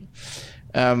changing people.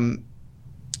 I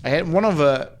had one of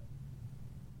a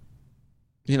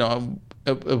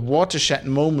watershed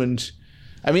moment.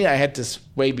 I mean, I had this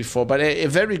way before, but a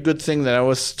very good thing that I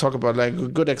always talk about, like a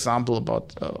good example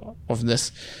of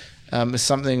this, is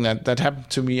something that happened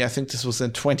to me. I think this was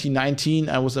in 2019.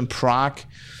 I was in Prague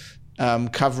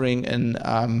covering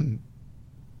an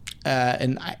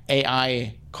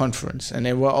AI conference, and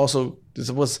they were also.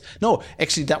 That was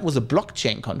a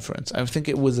blockchain conference. I think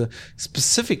it was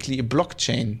specifically a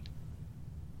blockchain.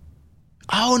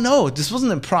 Oh no, this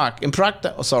wasn't in Prague. In Prague,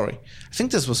 I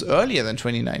think this was earlier than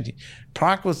 2019.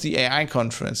 Prague was the AI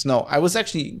conference. No, I was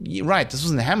actually right. This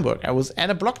was in Hamburg. I was at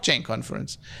a blockchain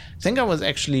conference. I think I was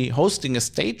actually hosting a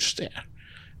stage there.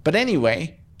 But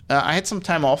anyway, I had some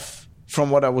time off from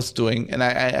what I was doing, and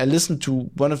I listened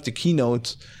to one of the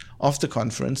keynotes of the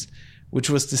conference, which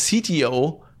was the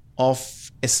CTO of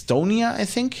Estonia, I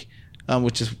think,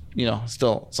 which is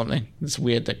still something. It's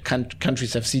weird that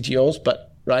countries have CTOs,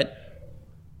 but right.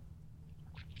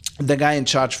 The guy in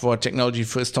charge for technology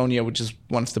for Estonia, which is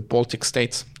one of the Baltic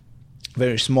states,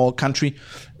 very small country,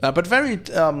 but very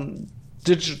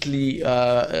digitally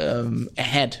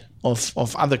ahead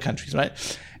of other countries,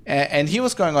 right? And he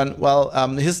was going on. Well,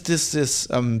 his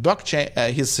blockchain,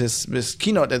 his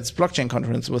keynote at this blockchain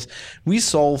conference was, we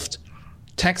solved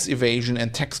tax evasion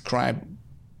and tax crime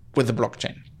with the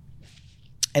blockchain.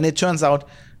 And it turns out,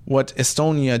 what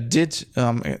Estonia did,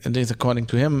 at least according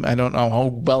to him, I don't know how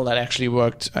well that actually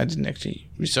worked. I didn't actually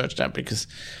research that because,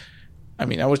 I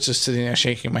was just sitting there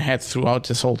shaking my head throughout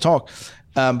this whole talk.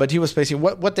 But he was basically,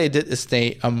 what they did is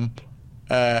they made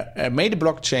a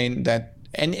blockchain that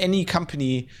any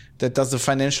company that does a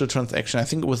financial transaction, I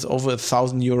think it was over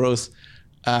 1,000 euros,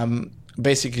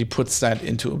 basically puts that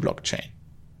into a blockchain,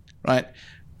 right?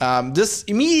 This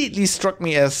immediately struck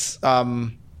me as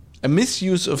a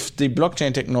misuse of the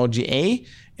blockchain technology, A,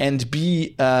 and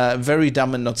B, very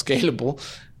dumb and not scalable.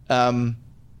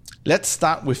 Let's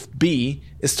start with B.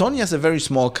 Estonia is a very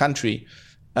small country.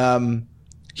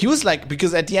 He was like,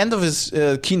 because at the end of his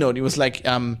keynote, he was like,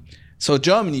 so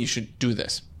Germany should do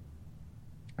this,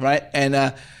 right? And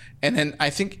then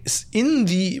I think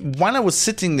while I was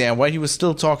sitting there, while he was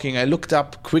still talking, I looked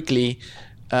up quickly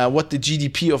what the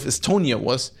GDP of Estonia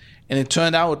was, and it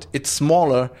turned out it's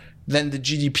smaller than the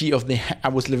GDP of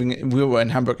we were in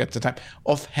Hamburg at the time,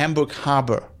 of Hamburg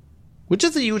Harbor, which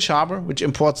is a huge harbor, which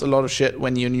imports a lot of shit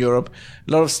when you're in Europe.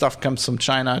 A lot of stuff comes from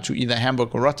China to either Hamburg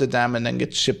or Rotterdam and then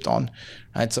gets shipped on,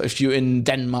 right? So if you're in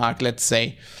Denmark, let's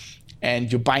say,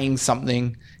 and you're buying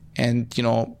something and,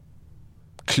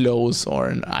 clothes or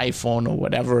an iPhone or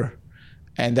whatever,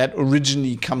 and that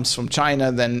originally comes from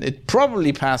China, then it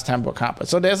probably passed Hamburg Harbor.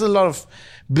 So there's a lot of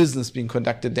business being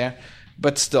conducted there,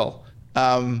 but still,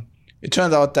 it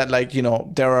turns out that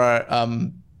there are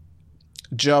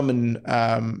German,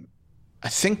 I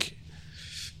think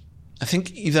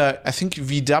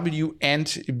VW and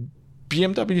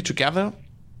BMW together,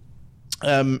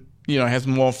 has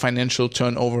more financial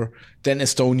turnover than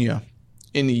Estonia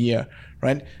in a year,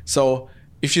 right? So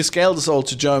if you scale this all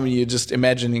to Germany, you're just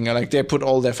imagining they put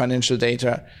all their financial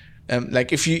data.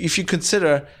 If you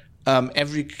consider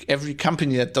every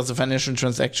company that does a financial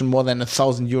transaction more than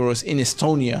 1,000 euros in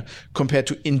Estonia compared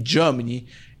to in Germany,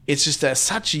 it's just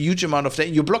such a huge amount of data.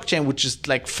 Your blockchain would just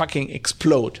fucking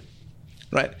explode,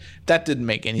 right? That didn't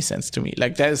make any sense to me.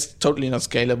 That is totally not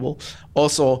scalable.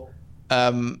 Also,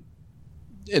 there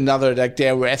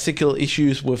were ethical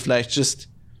issues with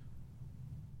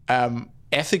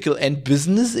ethical and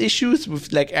business issues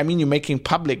with you're making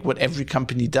public what every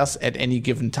company does at any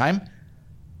given time.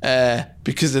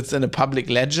 Because it's in a public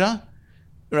ledger,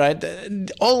 right?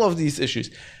 All of these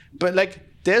issues. But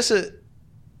there's an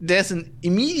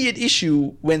immediate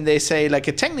issue when they say a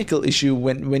technical issue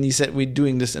when he said we're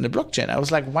doing this in a blockchain. I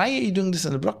was like, why are you doing this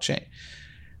in a blockchain?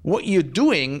 What you're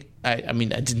doing, I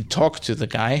didn't talk to the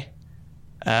guy.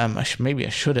 Maybe I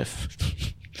should have.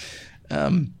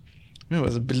 It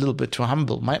was a little bit too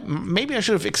humble. Maybe I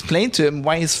should have explained to him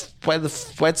why it's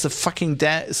a fucking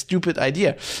stupid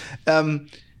idea. Why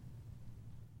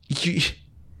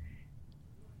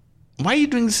are you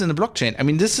doing this in a blockchain? I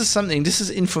mean, this is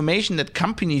information that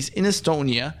companies in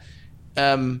Estonia,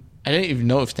 I don't even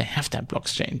know if they have that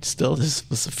blockchain still. This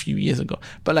was a few years ago.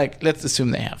 But like, let's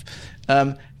assume they have.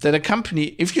 That a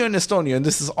company, if you're in Estonia and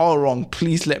this is all wrong,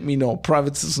 please let me know.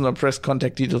 Private citizen or press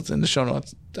contact details in the show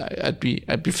notes. I'd be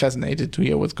fascinated to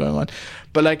hear what's going on.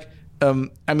 But like,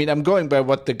 I mean, I'm going by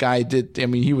what the guy did. I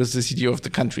mean, he was the CTO of the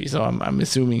country, so I'm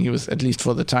assuming he was, at least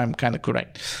for the time, kind of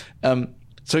correct.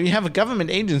 So you have a government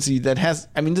agency that has,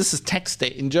 I mean, this is tax day.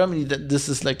 In Germany, that this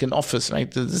is like an office,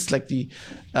 right? This is like the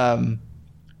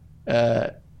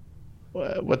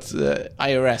what's the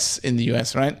IRS in the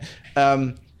US, right?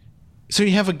 So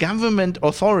you have a government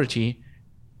authority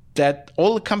that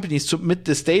all the companies submit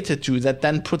this data to, that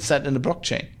then puts that in the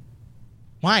blockchain.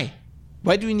 Why?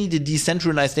 Why do we need a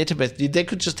decentralized database? They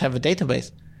could just have a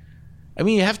database. I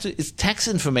mean, it's tax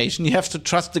information. You have to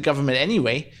trust the government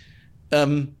anyway,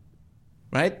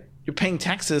 right? You're paying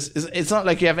taxes. It's not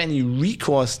like you have any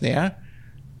recourse there.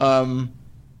 And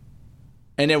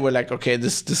then we're like, okay,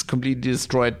 this completely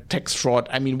destroyed tax fraud.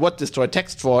 I mean, what destroyed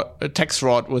tax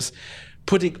fraud was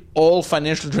putting all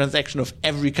financial transactions of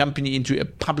every company into a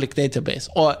public database,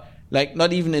 or like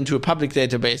not even into a public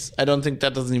database. I don't think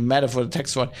that doesn't even matter for the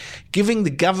tax fraud. Giving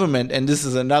the government, and this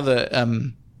is another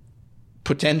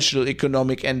potential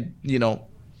economic and,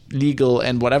 legal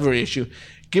and whatever issue,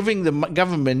 giving the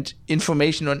government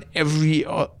information on every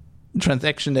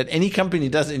transaction that any company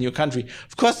does in your country.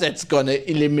 Of course, that's going to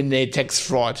eliminate tax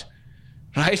fraud,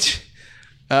 right?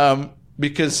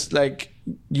 Because like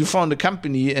you found a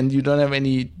company and you don't have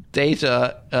any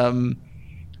data,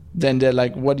 then they're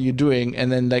like, what are you doing?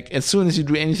 And then like, as soon as you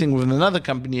do anything with another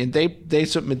company and they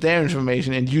submit their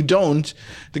information and you don't,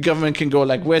 the government can go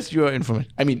like, where's your information?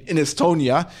 I mean, in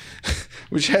Estonia,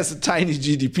 which has a tiny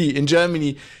GDP, in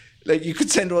Germany, like you could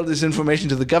send all this information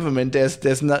to the government.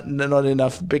 There's not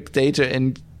enough big data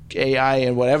and AI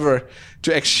and whatever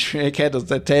to actually make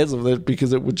heads or tails of it,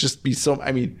 because it would just be so.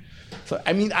 I mean,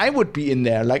 I would be in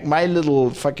there, like my little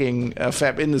fucking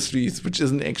Fab Industries, which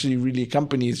isn't actually really a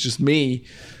company. It's just me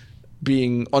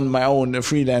being on my own, a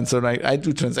freelancer. Like I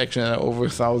do transactions at over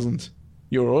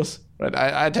 €1,000, right?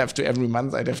 I'd have to every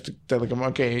month. I'd have to tell them,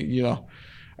 okay,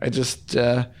 I just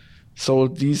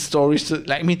sold these stories to.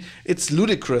 Like, I mean, it's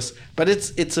ludicrous, but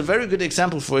it's a very good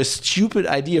example for a stupid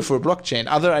idea for a blockchain.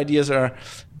 Other ideas are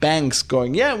banks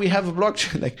going, yeah, we have a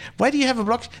blockchain. Like, why do you have a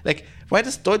blockchain? Like, why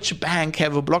does Deutsche Bank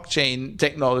have a blockchain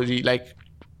technology? Like,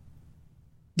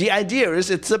 the idea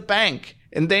is it's a bank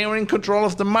and they are in control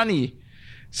of the money.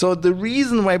 So the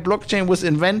reason why blockchain was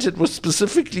invented was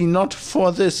specifically not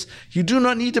for this. You do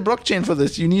not need a blockchain for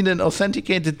this. You need an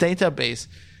authenticated database.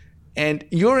 And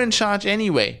you're in charge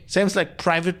anyway. Same as like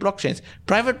private blockchains.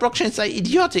 Private blockchains are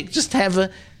idiotic. Just have a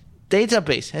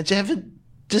database. Have a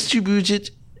distributed,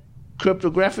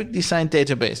 cryptographic designed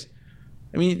database.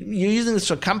 I mean, you're using this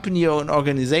for a company or an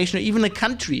organization or even a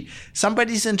country.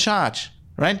 Somebody's in charge,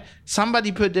 right?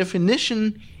 Somebody per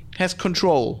definition has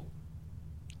control.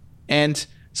 And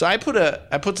so I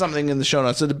put something in the show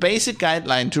notes. So the basic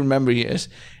guideline to remember here is,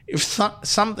 if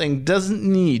something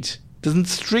doesn't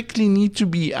strictly need to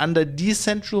be under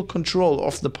decentral control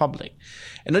of the public,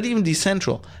 and not even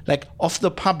decentral, like of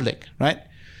the public, right?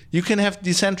 You can have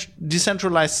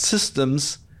decentralized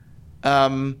systems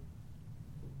that,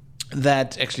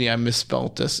 actually I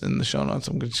misspelled this in the show notes.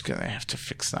 I'm just gonna have to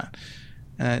fix that.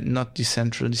 Not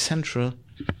decentralized.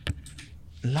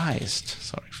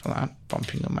 Sorry for that.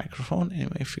 Bumping the microphone.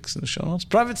 Anyway, fixing the show notes.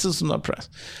 Private system, not press.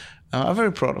 I'm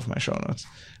very proud of my show notes.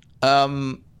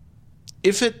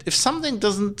 If something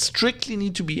doesn't strictly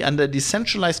need to be under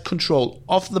decentralized control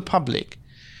of the public,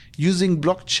 using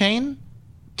blockchain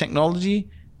technology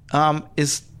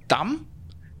is dumb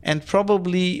and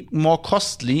probably more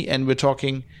costly, and we're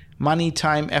talking money,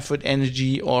 time, effort,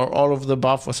 energy, or all of the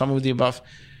above, or some of the above,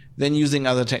 than using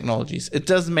other technologies. It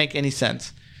doesn't make any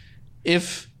sense.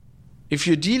 If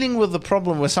you're dealing with a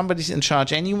problem where somebody's in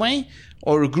charge anyway,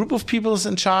 or a group of people is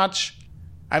in charge,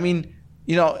 I mean,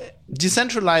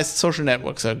 decentralized social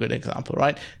networks are a good example,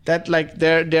 right? That like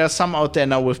there are some out there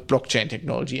now with blockchain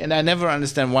technology, and I never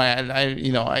understand why.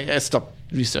 I stopped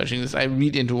researching this. I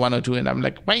read into one or two, and I'm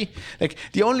like, why? Like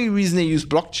the only reason they use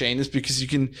blockchain is because you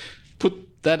can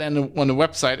put that on a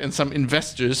website, and some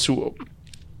investors who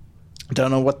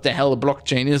don't know what the hell a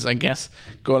blockchain is, I guess,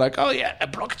 go like, oh yeah, a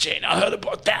blockchain, I heard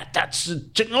about that. That's the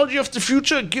technology of the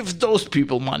future. Give those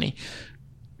people money.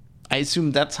 I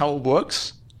assume that's how it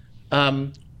works.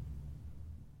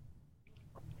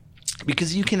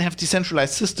 because you can have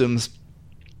decentralized systems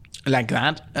like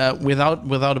that without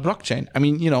a blockchain. I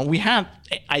mean, we have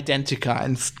Identica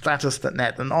and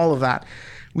Status.net and all of that.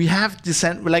 We have we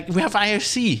have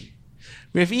IRC,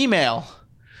 we have email.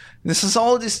 These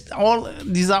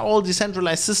are all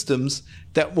decentralized systems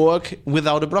that work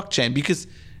without a blockchain, because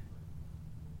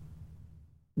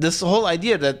this whole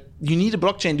idea that you need a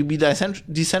blockchain to be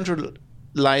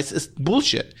decentralized is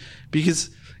bullshit, because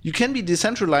you can be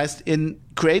decentralized in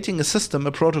creating a system,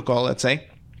 a protocol, let's say,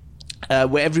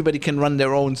 where everybody can run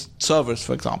their own servers,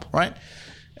 for example, right?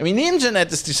 I mean, the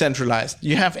internet is decentralized.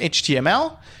 You have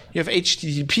HTML, you have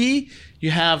HTTP,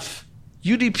 you have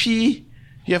UDP,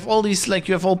 you have all these,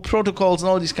 you have all protocols and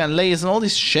all these kind of layers and all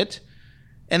this shit,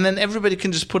 and then everybody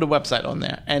can just put a website on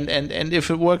there. And if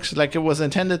it works like it was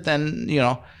intended, then,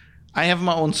 I have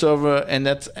my own server, and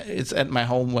it's at my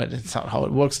home, where it's not how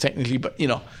it works technically, but,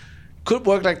 could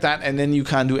work like that, and then you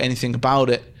can't do anything about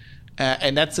it.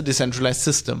 And that's a decentralized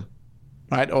system,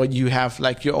 right? Or you have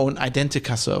your own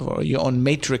Identica server or your own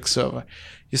Matrix server.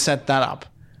 You set that up.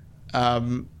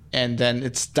 And then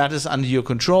that is under your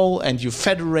control, and you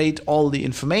federate all the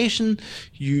information.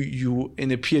 You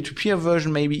in a peer-to-peer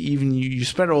version, maybe even you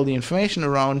spread all the information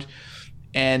around,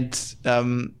 and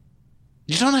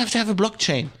you don't have to have a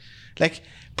blockchain.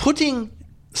 Putting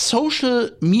social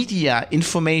media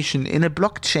information in a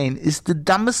blockchain is the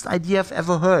dumbest idea I've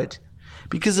ever heard,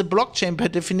 because a blockchain per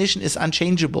definition is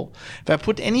unchangeable. If I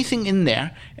put anything in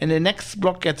there and the next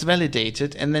block gets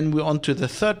validated and then we're on to the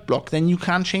third block, then you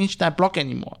can't change that block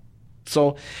anymore.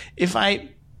 So if I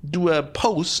do a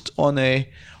post on the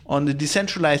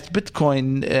decentralized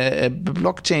Bitcoin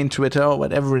blockchain Twitter or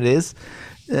whatever it is,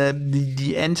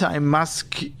 the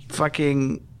anti-Musk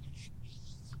fucking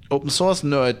open source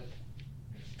nerd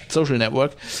social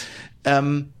network,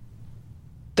 then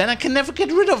I can never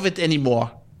get rid of it anymore,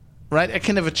 right? I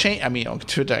can never change. I mean, on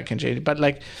Twitter I can change it, but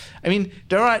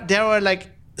there are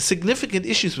significant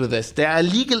issues with this. There are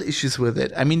legal issues with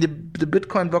it. I mean, the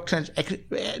Bitcoin blockchain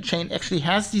chain actually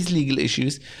has these legal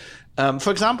issues.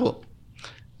 For example,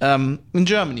 in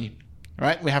Germany,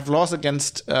 right, we have laws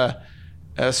against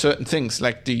certain things,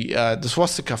 like the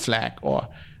swastika flag, or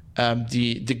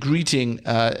the greeting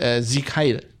Sieg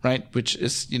Heil, right, which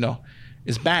is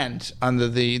banned under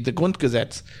the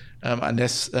Grundgesetz,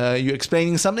 unless you're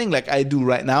explaining something like I do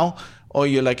right now, or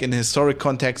you're in a historic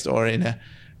context or in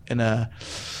a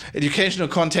educational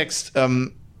context,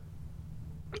 then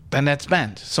that's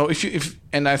banned. So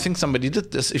and I think somebody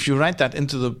did this, if you write that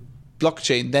into the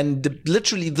blockchain, then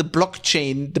literally the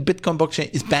Bitcoin blockchain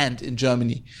is banned in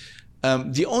Germany.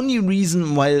 The only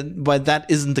reason why that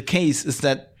isn't the case is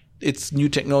that it's new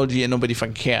technology and nobody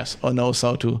fucking cares or knows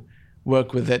how to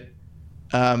work with it.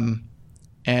 And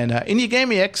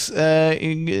IndieGamiacs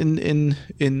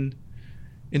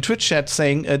in Twitch chat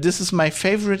saying, this is my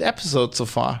favorite episode so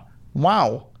far.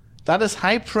 Wow, that is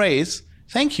high praise.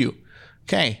 Thank you.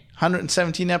 Okay,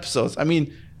 117 episodes. I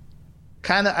mean,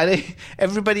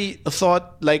 everybody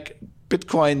thought the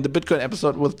Bitcoin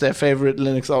episode was their favorite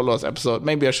Linux Outlaws episode.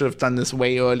 Maybe I should have done this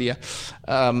way earlier.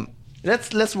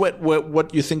 Let's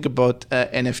what you think about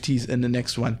NFTs in the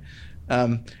next one.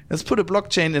 Let's put a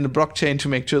blockchain in a blockchain to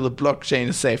make sure the blockchain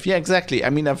is safe. Yeah, exactly. I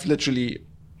mean, I've literally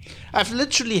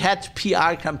had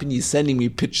PR companies sending me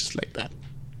pitches like that.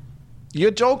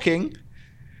 You're joking?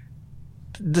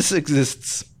 This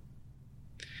exists.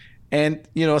 And,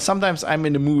 sometimes I'm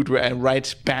in a mood where I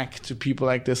write back to people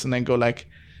like this and I go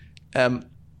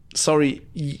sorry,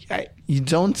 you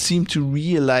don't seem to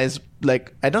realize,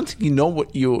 I don't think you know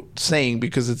what you're saying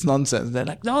because it's nonsense. They're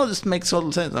like, no, this makes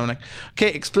total sense. I'm like, okay,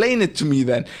 explain it to me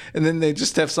then. And then they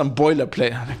just have some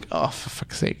boilerplate. I'm like, oh, for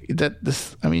fuck's sake.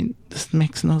 This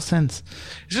makes no sense.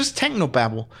 It's just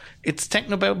technobabble. It's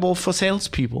technobabble for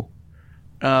salespeople.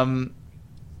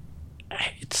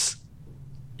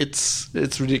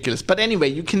 It's ridiculous. But anyway,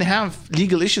 you can have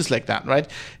legal issues like that, right?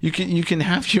 You can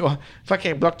have your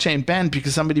fucking blockchain banned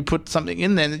because somebody put something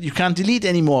in there that you can't delete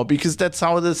anymore because that's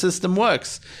how the system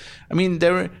works. I mean,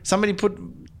 somebody put,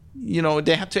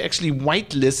 they had to actually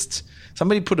whitelist.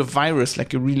 Somebody put a virus,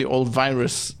 like a really old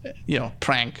virus,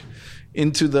 prank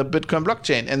into the Bitcoin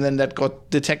blockchain, and then that got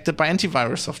detected by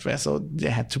antivirus software. So they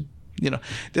had to,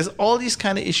 there's all these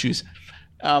kind of issues.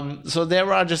 So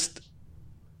there are just.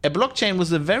 A blockchain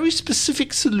was a very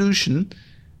specific solution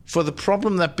for the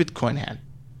problem that Bitcoin had.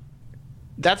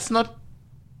 That's not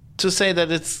to say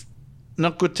that it's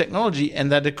not good technology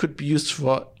and that it could be used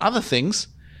for other things,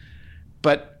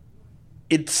 but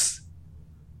its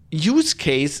use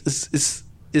case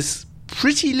is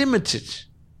pretty limited,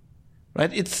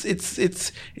 right?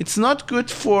 It's not good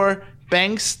for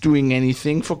banks doing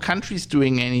anything, for countries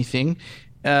doing anything,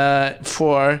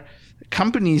 for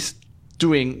companies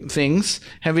doing things,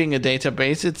 having a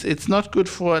database. It's not good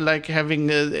for like having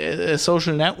a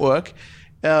social network,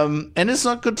 and it's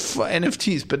not good for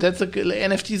NFTs. But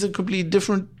NFT is a completely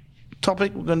different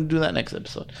topic. We're going to do that next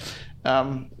episode,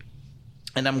 and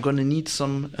I'm going to need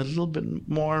a little bit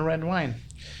more red wine.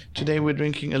 Today we're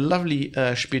drinking a lovely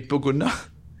Spätburgunder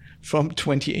from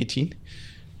 2018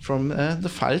 from the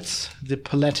Pfalz, the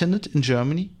Palatinate in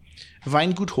Germany.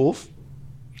 Weingut Hof.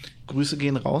 Grüße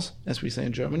gehen raus, as we say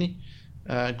in Germany.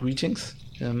 Greetings.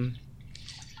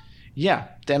 Yeah,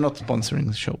 they're not sponsoring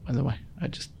the show, by the way.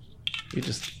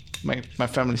 My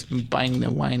family's been buying their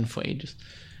wine for ages.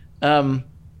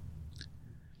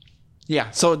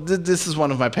 Yeah, so this is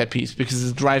one of my pet peeves because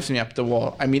it drives me up the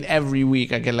wall. I mean, every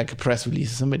week I get like a press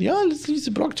release of somebody, let's use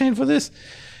the blockchain for this.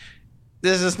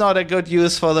 This is not a good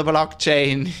use for the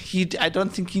blockchain. I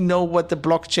don't think you know what the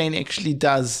blockchain actually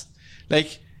does.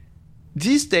 Like,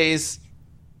 these days,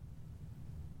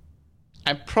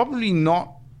 I'm probably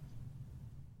not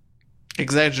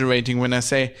exaggerating when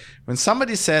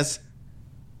somebody says,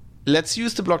 let's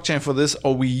use the blockchain for this,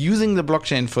 or we're using the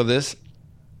blockchain for this,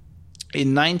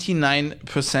 in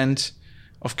 99%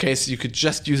 of cases, you could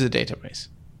just use a database.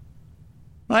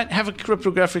 Right? Have a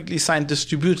cryptographically signed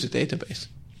distributed database.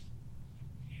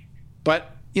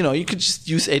 But, you could just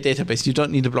use a database. You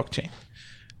don't need a blockchain.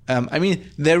 I mean,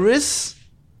 there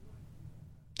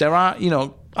are,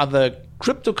 other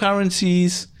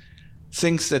cryptocurrencies,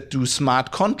 things that do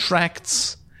smart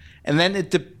contracts, and then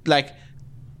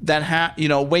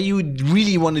where you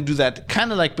really want to do that,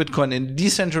 kind of like Bitcoin in a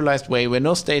decentralized way, where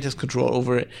no state has control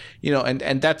over it,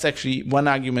 and that's actually one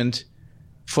argument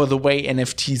for the way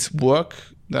NFTs work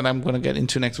that I'm going to get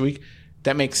into next week.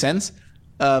 That makes sense,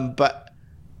 but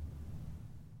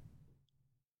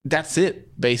that's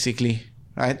it basically,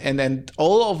 right? And then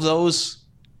all of those.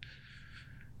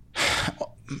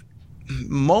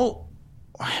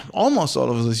 Almost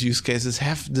all of those use cases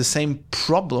have the same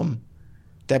problem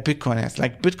that Bitcoin has.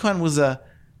 Like, Bitcoin was the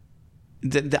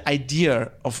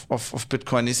idea of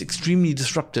Bitcoin is extremely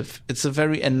disruptive. It's a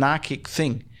very anarchic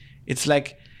thing. It's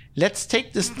like, let's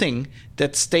take this thing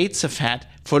that states have had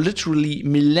for literally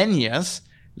millennia.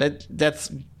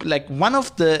 That's like one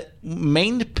of the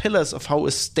main pillars of how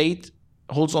a state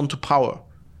holds on to power,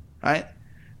 right?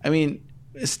 I mean,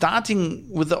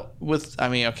 starting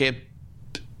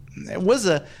it was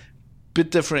a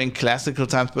bit different in classical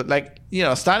times, but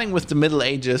starting with the Middle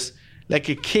Ages, like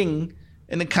a king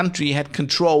in a country had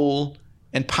control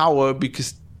and power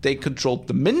because they controlled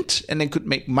the mint and they could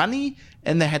make money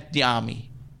and they had the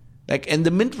army. And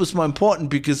the mint was more important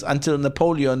because until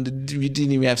Napoleon, you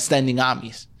didn't even have standing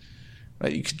armies.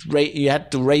 Right? You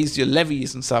had to raise your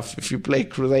levies and stuff. If you play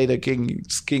Crusader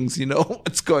Kings, you know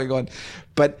what's going on.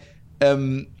 But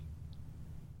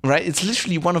right, it's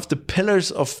literally one of the pillars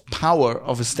of power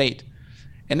of a state,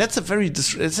 and that's a very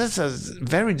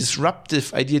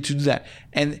disruptive idea to do that.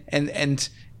 And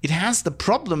it has the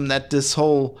problem that this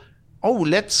whole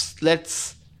let's let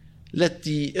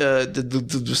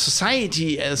the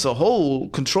society as a whole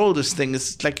control this thing.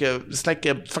 It's like a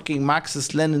fucking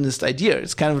Marxist-Leninist idea.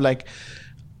 It's kind of like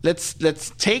let's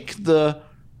take the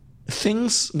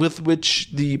things with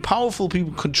which the powerful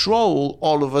people control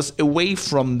all of us away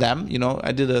from them.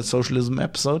 I did a socialism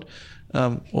episode.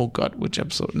 Oh God, which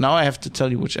episode? Now I have to tell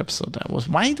you which episode that was.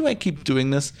 Why do I keep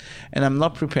doing this? And I'm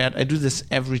not prepared. I do this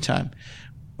every time.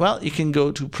 Well, you can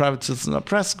go to Private Citizen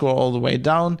Press, scroll all the way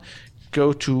down,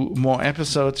 go to more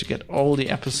episodes. You get all the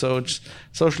episodes.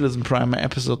 Socialism Primer,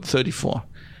 episode 34.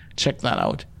 Check that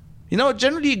out.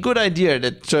 Generally a good idea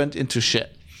that turned into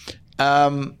shit.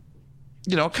 Kind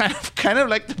of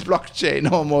like the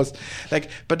blockchain almost.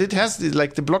 But it has the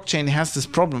blockchain has this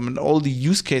problem, and all the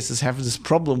use cases have this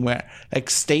problem where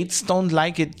states don't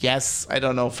like it. Yes, I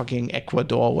don't know, fucking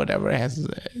Ecuador or whatever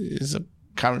is a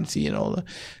currency and all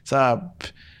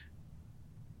that.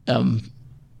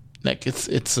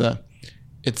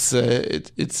 It's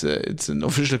an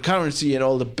official currency, and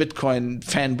all the Bitcoin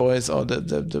fanboys or the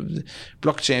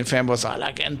blockchain fanboys are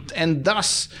like, and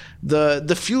thus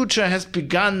the future has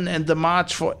begun and the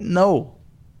march for no.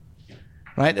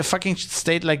 Right? A fucking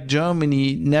state like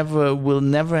Germany will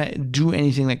never do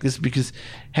anything like this, because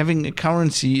having a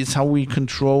currency is how we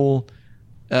control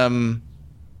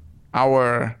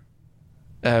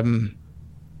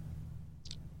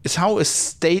is how a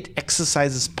state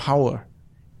exercises power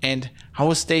and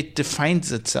how a state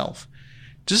defines itself.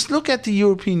 Just look at the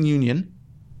European Union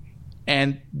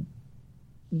and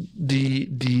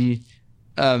the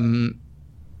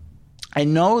I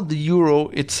know the euro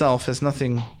itself has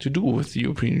nothing to do with the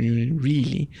European Union,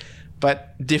 really,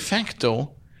 but de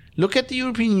facto, look at the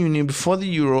European Union before the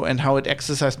euro and how it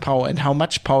exercised power and how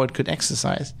much power it could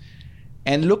exercise.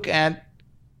 And look at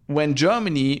when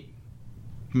Germany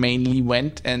mainly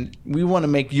went, and we want to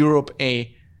make Europe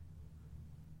a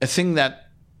thing that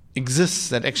exists,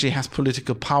 that actually has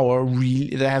political power,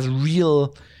 that has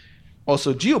real,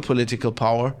 also geopolitical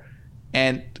power,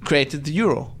 and created the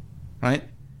euro, right?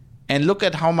 And look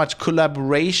at how much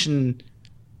collaboration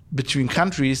between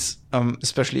countries,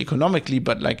 especially economically,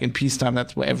 but like in peacetime,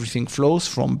 that's where everything flows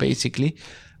from, basically.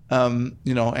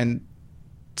 And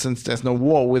since there's no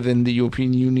war within the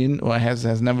European Union, or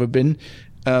has never been,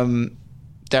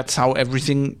 that's how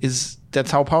everything is. That's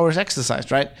how power is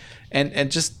exercised, right? And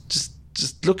just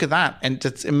look at that, and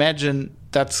just imagine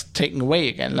that's taken away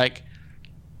again. Like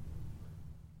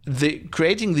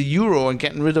creating the euro and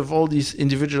getting rid of all these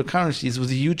individual currencies was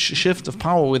a huge shift of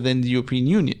power within the European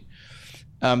Union.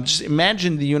 Just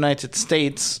imagine the United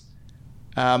States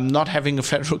not having a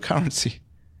federal currency,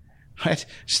 right?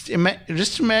 Just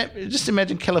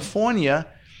imagine California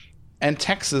and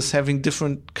Texas having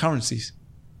different currencies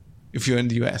if you're in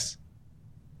the US,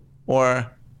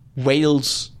 or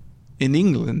Wales in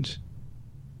England.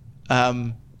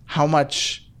 How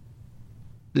much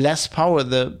less power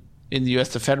in the US,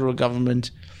 the federal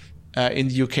government, in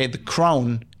the UK, the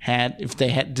crown had if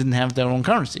they didn't have their own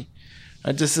currency.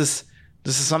 This is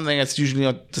something that's usually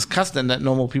not discussed and that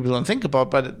normal people don't think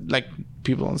about, but like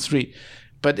people on the street.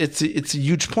 But it's a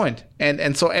huge point.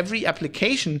 And so every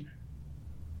application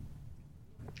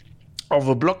of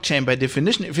a blockchain, by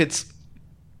definition, if it's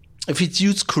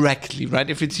used correctly, right?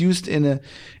 If it's used in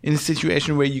a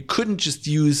situation where you couldn't just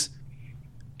use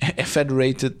a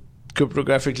federated,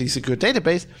 cryptographically secure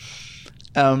database,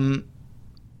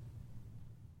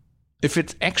 if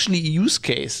it's actually a use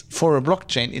case for a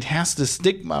blockchain, it has the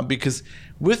stigma, because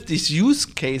with this use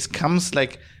case comes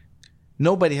like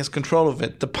nobody has control of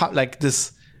it. Like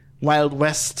this Wild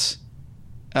West,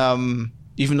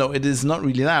 even though it is not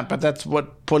really that, but that's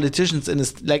what politicians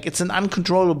it's an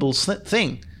uncontrollable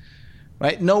thing,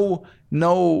 right? No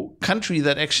country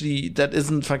that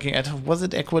isn't fucking, was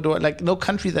it Ecuador? Like no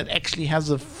country that actually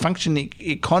has a functioning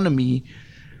economy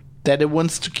that it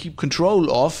wants to keep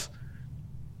control of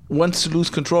wants to lose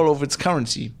control over its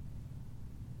currency.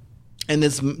 And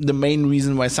it's the main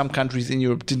reason why some countries in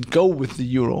Europe didn't go with the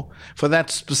euro, for that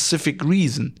specific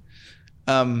reason.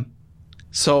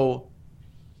 So,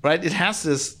 right, it has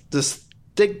this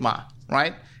stigma,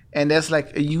 right? And there's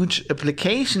like a huge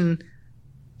application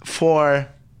for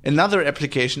another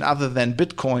application other than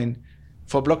Bitcoin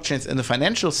for blockchains in the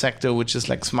financial sector, which is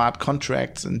like smart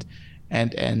contracts and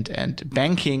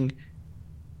banking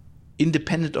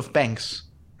independent of banks,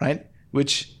 right?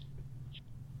 Which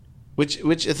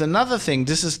is another thing.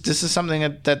 This is something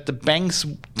that the banks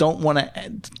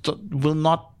will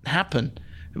not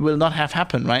have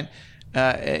happen, right?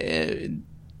 At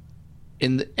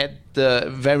the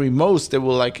very most, they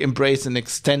will like embrace and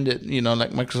extend it,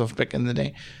 like Microsoft back in the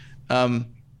day,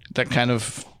 that kind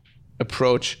of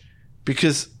approach,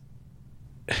 because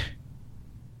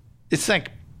it's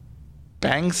like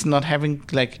banks not having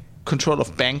like control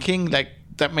of banking, like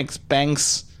that makes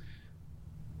banks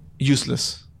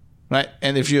useless, right?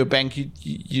 And if you're a bank,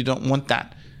 you don't want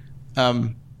that.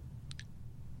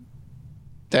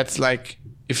 That's like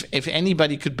if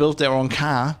anybody could build their own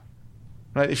car,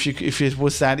 right? If it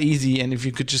was that easy, and if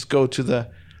you could just go to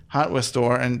the hardware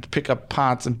store and pick up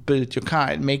parts and build your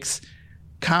car, it makes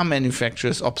car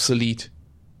manufacturers obsolete,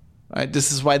 right?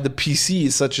 This is why the PC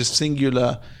is such a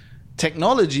singular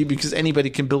technology, because anybody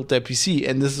can build their PC,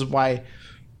 and this is why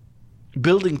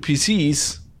building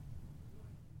PCs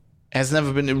has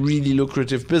never been a really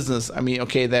lucrative business. I mean,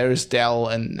 okay, there is Dell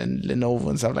and Lenovo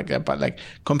and stuff like that, but like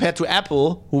compared to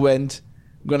Apple, who went,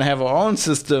 we're gonna have our own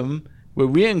system where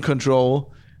we're in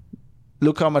control,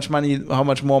 look how much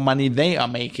more money they are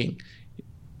making.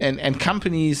 And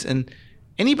companies and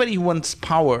anybody who wants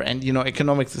power, and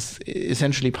economics is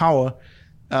essentially power,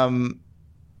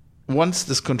 wants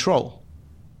this control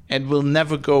and will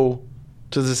never go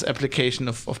to this application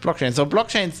of blockchain. So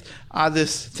blockchains are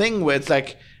this thing where it's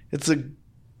like, it's a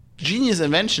genius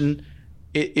invention.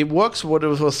 It works what it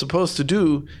was supposed to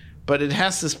do, but it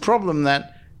has this problem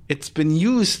that it's been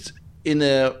used in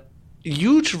a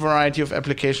huge variety of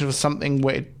applications for something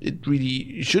where it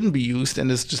really shouldn't be used,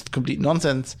 and it's just complete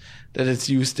nonsense that it's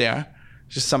used there.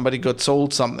 Just somebody got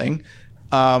sold something.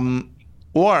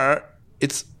 Or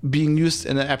it's being used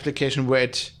in an application where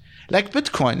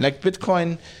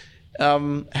Bitcoin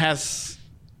has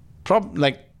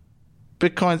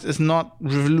Bitcoins is not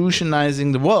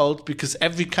revolutionizing the world, because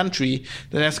every country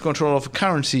that has control of a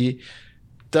currency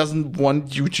doesn't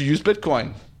want you to use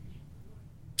Bitcoin,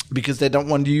 because they don't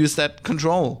want to use that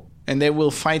control. And they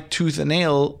will fight tooth and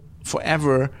nail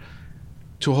forever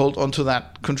to hold on to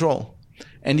that control.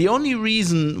 And the only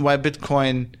reason why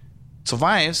Bitcoin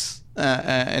survives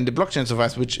and the blockchain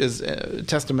survives, which is a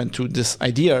testament to this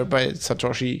idea by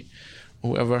Satoshi,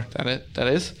 whoever that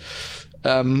is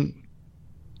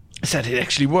that it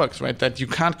actually works, right? That you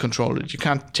can't control it, you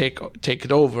can't take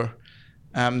it over.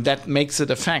 That makes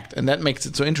it a fact, and that makes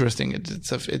it so interesting.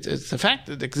 It's a fact.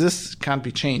 It exists, can't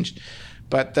be changed.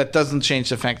 But that doesn't change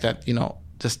the fact that,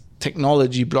 this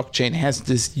technology, blockchain, has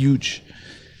this huge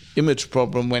image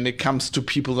problem when it comes to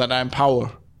people that are in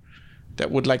power,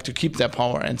 that would like to keep their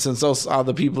power. And since those are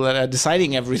the people that are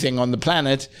deciding everything on the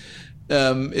planet,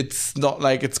 it's not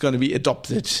like it's going to be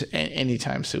adopted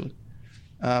anytime soon.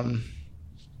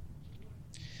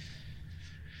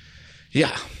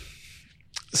 Yeah.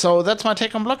 So that's my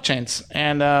take on blockchains,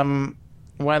 and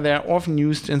why they're often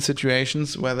used in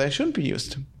situations where they shouldn't be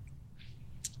used.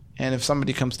 And if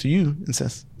somebody comes to you and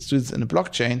says, let's do this in a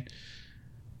blockchain,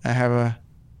 I have a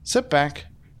sit back,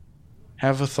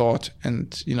 have a thought,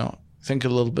 and, think a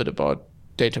little bit about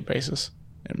databases.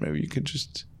 And maybe you could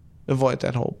just avoid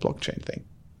that whole blockchain thing.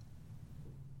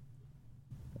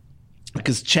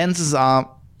 Because chances are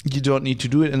you don't need to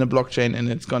do it in a blockchain, and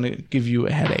it's going to give you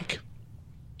a headache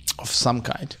of some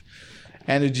kind.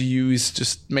 Energy use,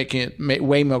 just making it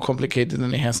way more complicated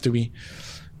than it has to be.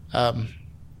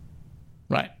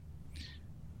 Right.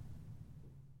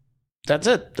 That's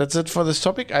it. That's it for this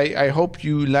topic. I hope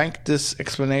you liked this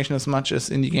explanation as much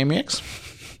as Indie Gaming X.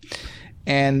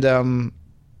 And who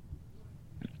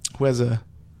has a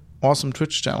awesome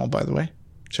Twitch channel, by the way.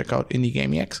 Check out Indie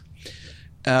Gaming X.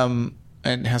 And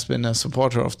has been a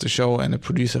supporter of the show and a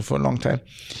producer for a long time.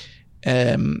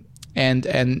 And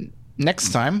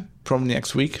next time, probably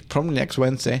next week, probably next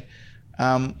Wednesday,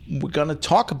 we're going to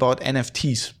talk about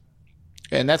NFTs.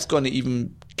 And that's going to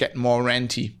even get more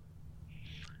ranty.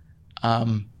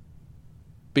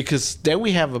 Because there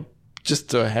we have just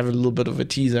to have a little bit of a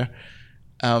teaser,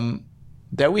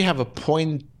 there we have a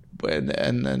point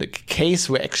and a case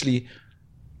where actually,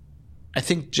 I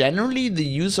think generally the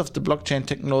use of the blockchain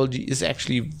technology is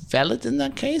actually valid in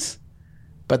that case,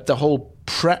 but the whole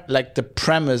the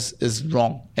premise is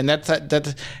wrong, and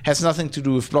that has nothing to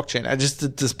do with blockchain. I just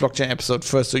did this blockchain episode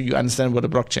first so you understand what a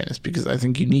blockchain is, because I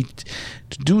think you need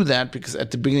to do that, because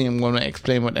at the beginning I'm going to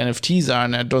explain what NFTs are,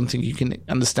 and I don't think you can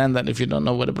understand that if you don't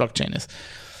know what a blockchain is.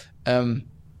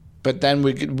 But then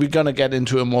we're going to get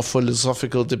into a more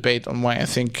philosophical debate on why I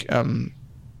think I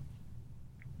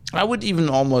would even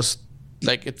almost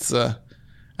it's I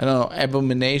don't know,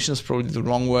 abomination is probably the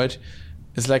wrong word.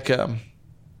 It's like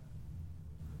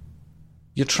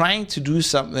you're trying to do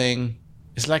something.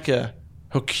 It's like a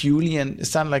Herculean.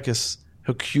 It's not like a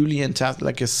Herculean task,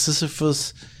 like a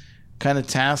Sisyphus kind of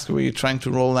task where you're trying to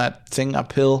roll that thing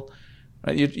uphill.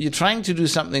 Right? You're trying to do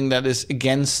something that is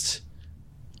against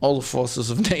all the forces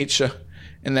of nature,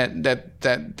 and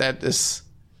that is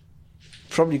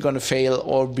probably going to fail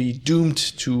or be doomed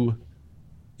to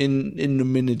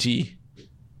ignominy,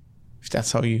 if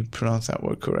that's how you pronounce that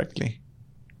word correctly.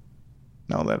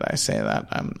 Now that I say that,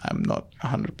 I'm not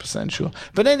 100% sure.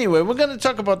 But anyway, we're going to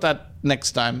talk about that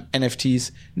next time, NFTs.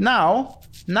 Now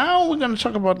we're going to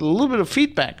talk about a little bit of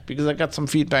feedback, because I got some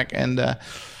feedback, and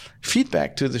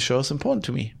feedback to the show is important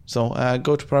to me. So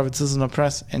go to Private Citizen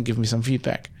Press and give me some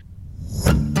feedback.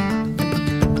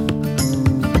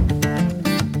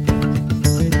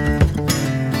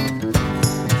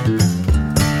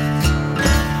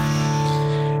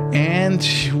 And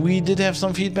we did have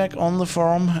some feedback on the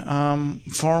forum,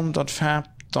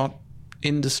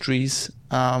 forum.fab.industries.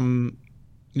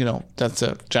 That's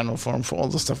a general forum for all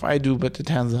the stuff I do, but it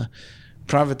has a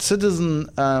private citizen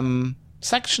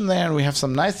section there, and we have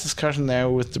some nice discussion there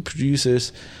with the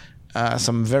producers.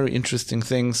 Some very interesting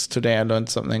things. Today I learned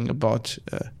something about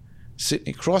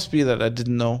Sidney Crosby that I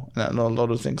didn't know. And I know a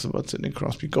lot of things about Sidney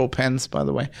Crosby. Go Pens, by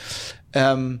the way.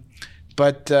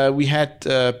 But we had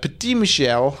Petit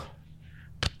Michel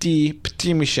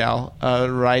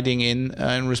writing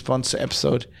in response to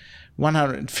episode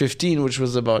 115, which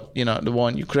was about the war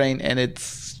in Ukraine, and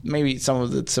it's maybe some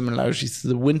of the similarities to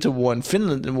the Winter War in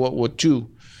Finland in World War II.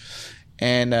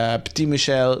 And Petit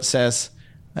Michel says,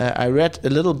 I read a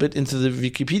little bit into the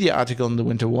Wikipedia article on the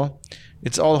Winter War.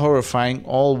 It's all horrifying.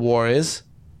 All war is.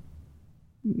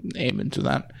 Amen to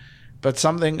that. But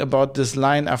something about this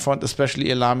line I found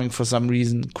especially alarming for some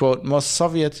reason. Quote, most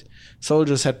Soviet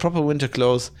soldiers had proper winter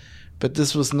clothes, but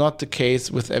this was not the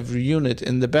case with every unit.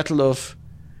 In the Battle of...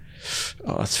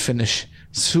 Oh, it's Finnish.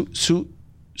 Suomussalmi?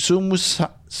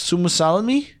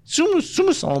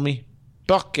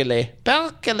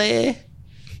 Perkele.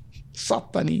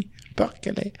 Satani.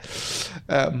 Perkele.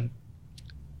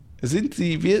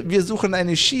 Wir suchen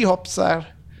eine Skihopser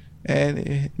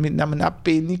mit Namen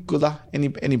Abe Nikola.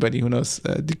 Anybody who knows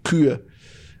die Kühe.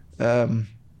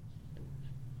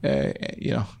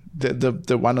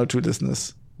 The one or two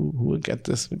listeners who will get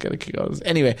this, will get a kick out of this.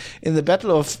 Anyway, in the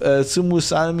Battle of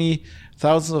Suomussalmi,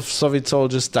 thousands of Soviet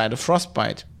soldiers died of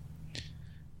frostbite.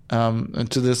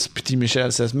 And to this, Petit Michel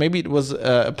says, maybe it was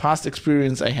a past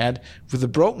experience I had with a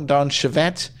broken down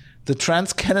Chevette, the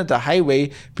Trans-Canada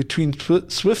Highway between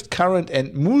Swift Current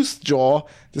and Moose Jaw.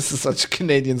 This is such a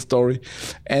Canadian story.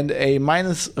 And a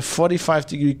minus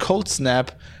 45-degree cold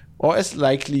snap, or as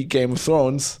likely Game of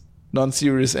Thrones,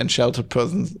 non-serious and sheltered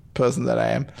person that I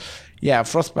am. Yeah,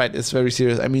 frostbite is very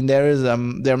serious. I mean, there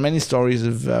are many stories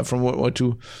of from World War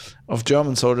II of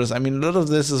German soldiers. I mean, a lot of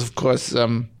this is, of course,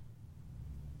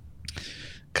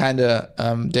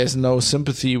 there's no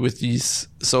sympathy with these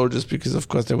soldiers because, of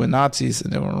course, they were Nazis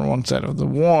and they were on one side of the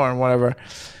war and whatever.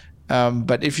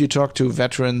 But if you talk to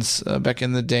veterans back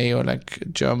in the day, or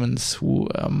like Germans who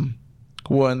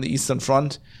were on the Eastern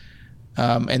Front,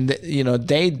 and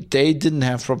they didn't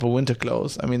have proper winter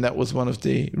clothes. I mean, that was one of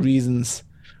the reasons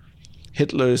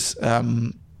Hitler's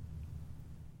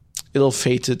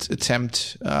ill-fated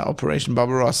attempt, Operation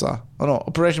Barbarossa. Oh no,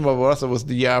 Operation Barbarossa was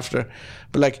the year after.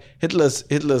 But like Hitler's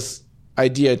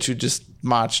idea to just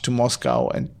march to Moscow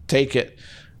and take it,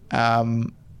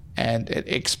 and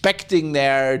expecting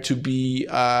there to be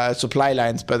supply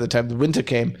lines by the time the winter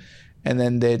came, and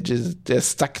then they're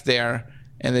stuck there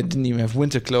and they didn't even have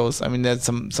winter clothes. I mean, there's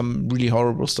some really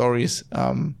horrible stories.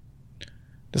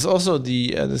 There's also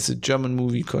there's a German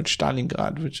movie called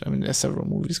Stalingrad, which, I mean, there's several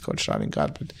movies called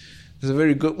Stalingrad, but there's a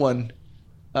very good one.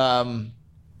 I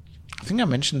think I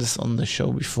mentioned this on the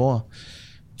show before.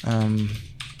 Wait,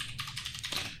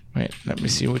 let me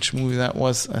see which movie that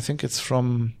was. I think it's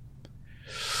from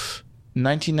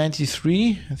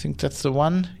 1993. I think that's the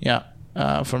one. Yeah,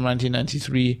 from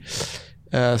 1993,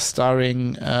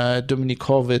 starring Dominik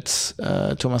Horwitz,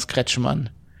 Thomas Kretschmann,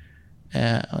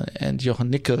 and Jochen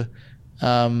Nickel.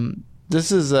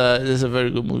 This is a very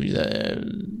good movie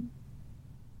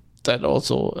that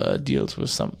also deals with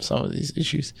some of these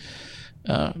issues.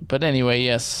 But anyway,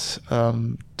 yes,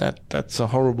 that's a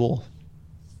horrible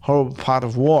part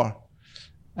of war.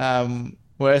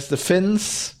 Whereas the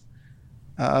Finns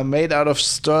are made out of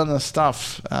sterner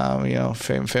stuff.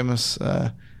 Famous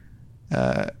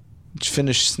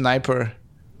Finnish sniper,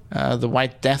 the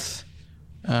White Death.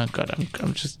 God,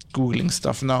 I'm just googling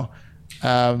stuff now.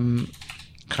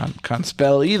 Can't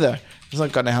spell either. It's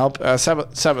not gonna help.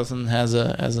 Sabaton has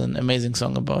an amazing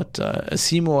song about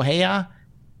Simo Heya.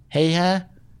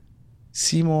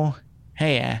 Simo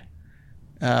Heya.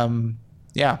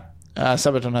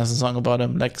 Sabaton has a song about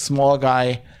him. Like, small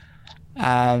guy,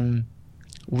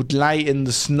 would lie in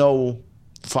the snow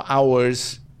for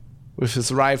hours with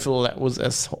his rifle that was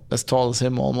as tall as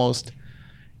him almost,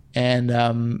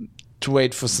 and to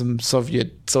wait for some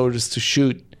Soviet soldiers to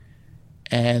shoot.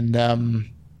 And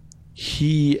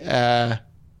he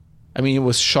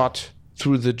was shot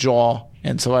through the jaw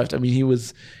and survived. I mean, he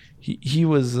was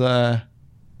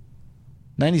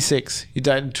 96. He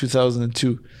died in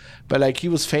 2002. But like, he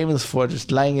was famous for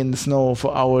just lying in the snow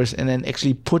for hours and then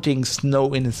actually putting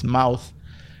snow in his mouth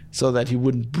so that he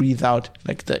wouldn't breathe out,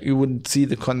 like that you wouldn't see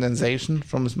the condensation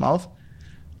from his mouth.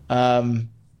 I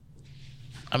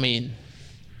mean,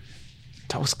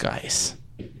 those guys.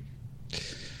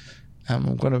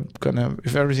 I'm gonna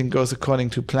if everything goes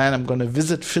according to plan, I'm gonna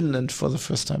visit Finland for the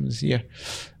first time this year.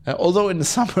 Although in the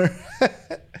summer,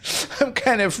 I'm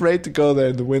kind of afraid to go there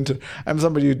in the winter. I'm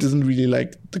somebody who doesn't really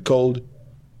like the cold,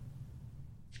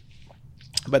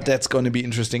 but that's going to be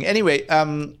interesting. Anyway,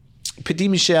 Petit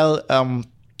Michel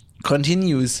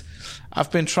continues.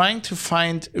 I've been trying to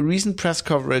find recent press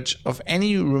coverage of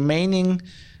any remaining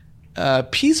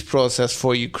peace process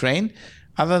for Ukraine,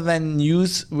 other than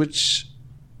news which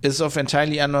is of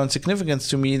entirely unknown significance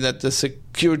to me that the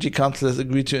Security Council has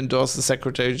agreed to endorse the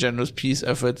Secretary General's peace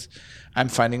efforts. I'm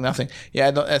finding nothing.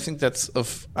 Yeah, I think that's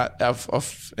of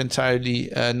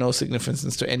entirely no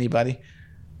significance to anybody,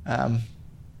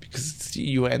 because it's the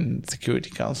UN Security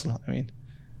Council. I mean,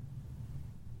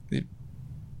 the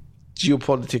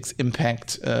geopolitics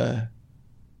impact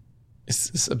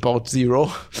is about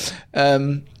zero.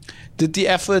 Did the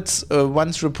efforts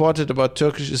once reported about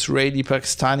Turkish, Israeli,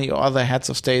 Pakistani, or other heads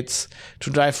of states to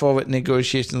drive forward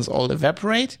negotiations all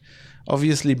evaporate?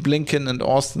 obviously Blinken and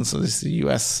Austin, so this is the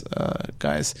US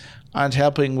guys, aren't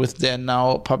helping with their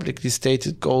now publicly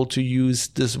stated goal to use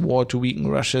this war to weaken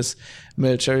Russia's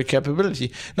military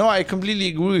capability. No, I completely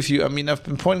agree with you. I mean, I've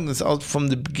been pointing this out from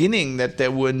the beginning that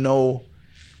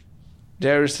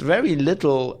there's very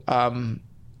little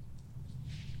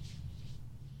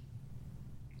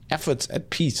efforts at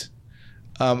peace.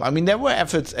 I mean, there were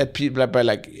efforts at peace by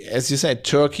like, as you said,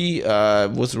 Turkey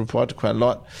was reported quite a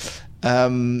lot,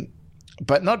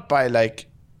 but not by like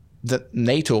the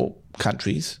NATO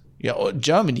countries. Yeah, or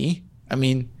Germany. I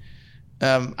mean,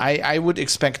 I would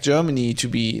expect Germany to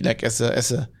be like as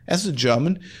a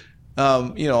German,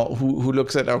 who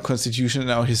looks at our constitution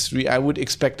and our history. I would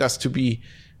expect us to be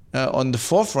on the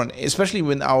forefront, especially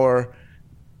when our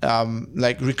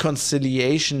like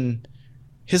reconciliation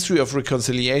history of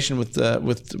reconciliation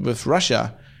with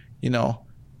Russia,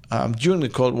 during the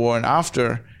Cold War and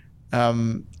after,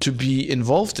 to be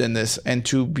involved in this and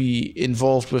to be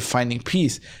involved with finding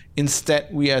peace. Instead,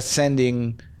 we are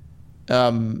sending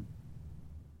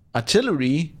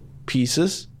artillery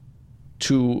pieces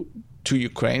to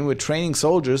Ukraine. We're training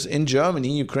soldiers in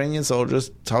Germany, Ukrainian soldiers,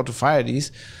 how to fire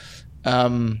these.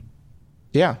 And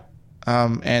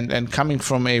coming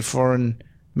from a foreign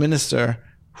minister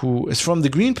who is from the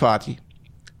Green Party,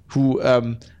 who,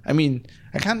 I mean,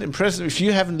 I can't impress if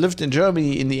you haven't lived in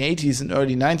Germany in the 80s and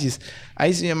early 90s.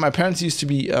 My parents used to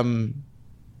be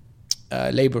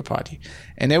Labour Party,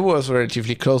 and they was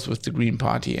relatively close with the Green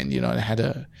Party, and they had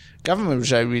a government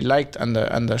which I really liked under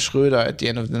Schröder at the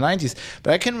end of the 90s.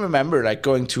 But I can remember like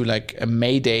going to like a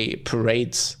May Day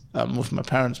parades with my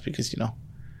parents because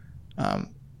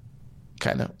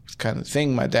kind of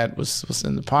thing. My dad was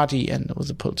in the party and was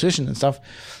a politician and stuff.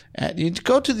 And you'd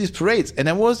go to these parades, and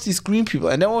there was these green people,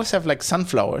 and they always have like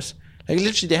sunflowers. Like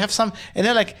literally, they have some, and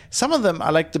they're like, some of them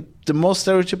are like the most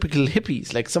stereotypical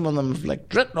hippies. Like some of them have like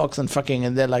dreadlocks and fucking,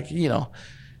 and they're like,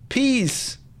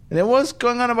 peace. And there was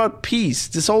going on about peace.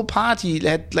 This whole party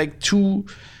had like two,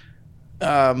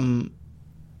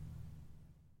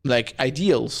 like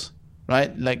ideals,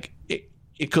 right? Like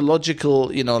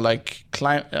ecological, like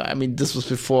climate. I mean, this was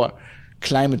before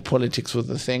climate politics was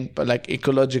a thing, but like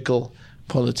ecological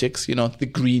politics, the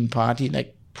Green Party,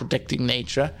 like protecting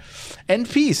nature and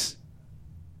peace.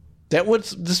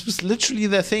 This was literally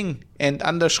their thing. And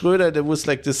under Schröder, there was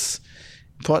like this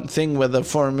important thing where the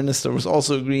foreign minister was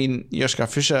also a Green, Joschka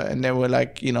Fischer, and they were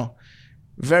like,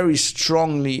 very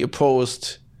strongly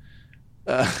opposed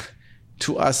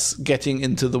to us getting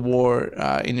into the war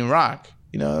in Iraq.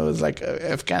 It was like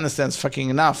Afghanistan's fucking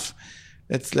enough.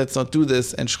 Let's not do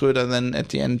this. And Schröder then at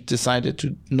the end decided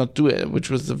to not do it, which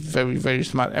was a very, very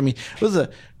smart. I mean, it was a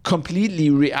completely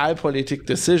realpolitik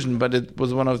decision, but it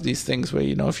was one of these things where,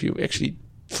 if you actually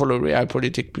follow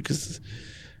realpolitik because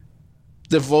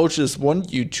the voters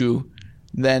want you to,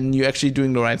 then you're actually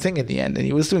doing the right thing at the end. And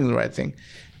he was doing the right thing.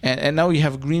 And now you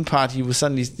have a Green Party who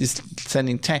suddenly is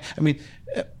sending tanks. I mean,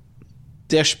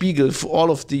 Der Spiegel, for all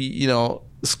of the,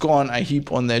 scorn I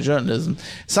heap on their journalism,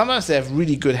 sometimes they have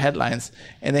really good headlines,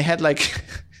 and they had like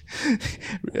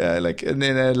like in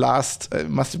their last, it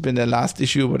must have been their last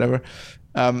issue or whatever.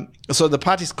 So the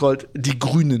party's called Die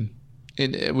Grünen,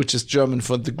 which is German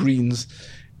for the Greens,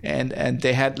 and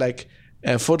they had like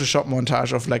a Photoshop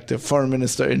montage of like the foreign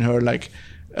minister in her like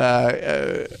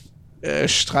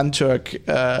Strandtürk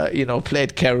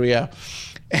plate carrier,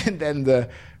 and then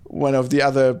one of the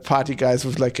other party guys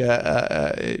with like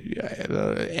a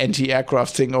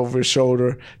anti-aircraft thing over his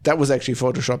shoulder. That was actually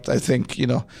photoshopped, I think.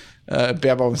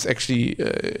 Baerbaum is actually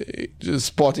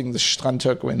sporting the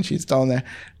Strandtürk when she's down there.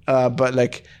 But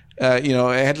like, I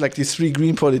had like these three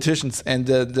green politicians, and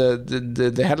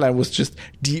the headline was just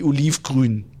Die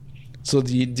Olivgrün. So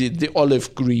the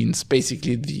olive greens,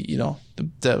 basically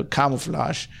the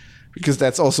camouflage, because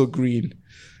that's also green.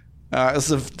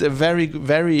 It's a very,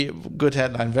 very good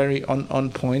headline, very on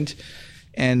point.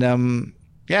 And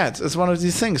it's one of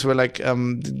these things where like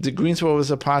the Greens were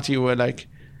always a party where like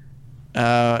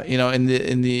in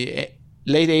the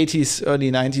late 80s,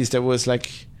 early 90s, there was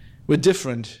like, we're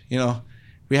different,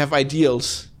 we have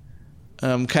ideals,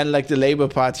 kind of like the Labour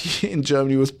Party in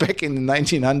Germany was back in the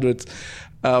 1900s.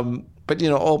 But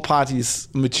all parties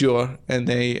mature, and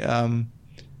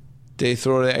they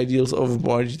throw their ideals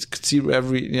overboard. You could see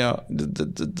every,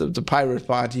 the Pirate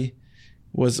Party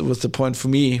was the point for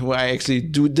me, where I actually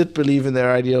did believe in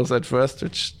their ideals at first,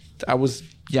 which I was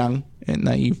young and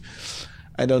naive.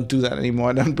 I don't do that anymore.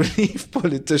 I don't believe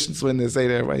politicians when they say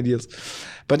they have ideals.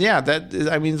 But yeah,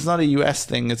 it's not a US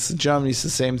thing. It's Germany's the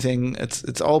same thing.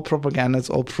 It's all propaganda. It's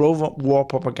all pro-war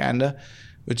propaganda,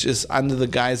 which is under the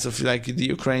guise of like the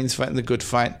Ukrainians fighting the good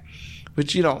fight.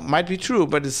 which, might be true,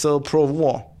 but it's still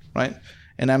pro-war, right?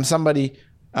 And I'm somebody,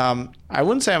 I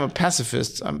wouldn't say I'm a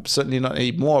pacifist. I'm certainly not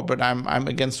anymore, but I'm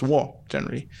against war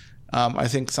generally. I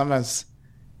think sometimes,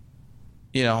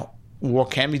 war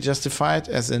can be justified,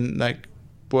 as in like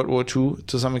World War II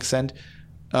to some extent.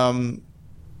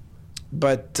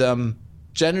 But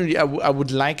generally, I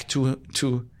would like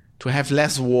to have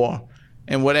less war,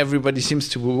 and what everybody seems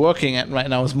to be working at right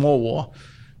now is more war.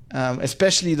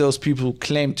 Especially those people who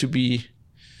claim to be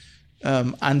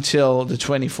until the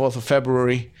 24th of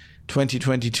February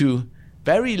 2022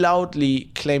 very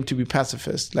loudly claim to be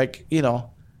pacifist. Like, it's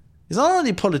not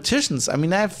only politicians. I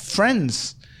mean, I have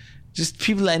friends, just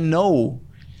people I know,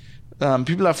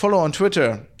 people I follow on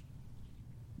Twitter,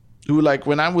 who, like,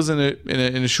 when I was in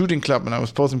a shooting club and I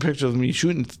was posting pictures of me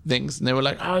shooting things, and they were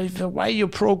like, "Oh, why are you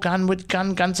pro-gun? With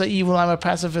guns are evil. I'm a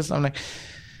pacifist." I'm like,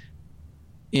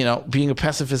 being a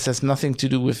pacifist has nothing to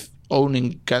do with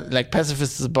owning gun. Like,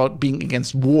 pacifist is about being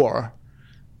against war.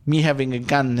 Me having a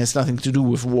gun has nothing to do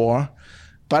with war.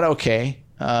 But okay,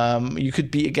 you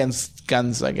could be against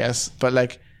guns, I guess. But,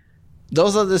 like,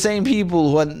 those are the same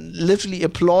people who are literally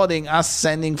applauding us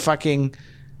sending fucking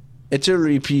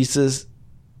artillery pieces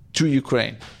to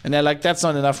Ukraine. And they're like, that's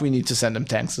not enough, we need to send them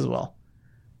tanks as well.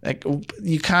 Like,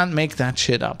 you can't make that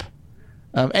shit up.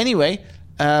 Anyway,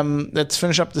 let's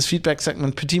finish up this feedback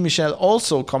segment. Petit Michel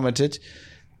also commented.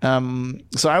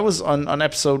 So I was on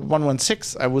episode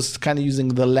 116. I was kind of using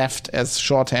the left as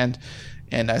shorthand.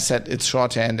 And I said it's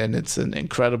shorthand and it's an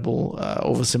incredible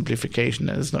oversimplification.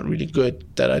 And it's not really good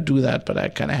that I do that, but I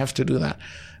kind of have to do that.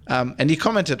 And he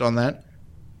commented on that.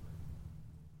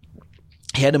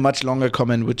 He had a much longer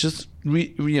comment, which is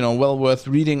well worth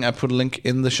reading. I put a link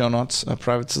in the show notes,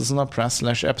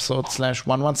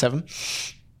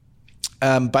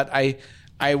 privatecitizen.press/episode/117. But I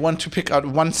want to pick out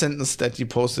one sentence that he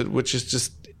posted, which is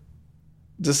just,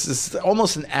 this is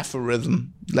almost an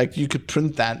aphorism. Like, you could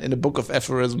print that in a book of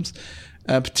aphorisms.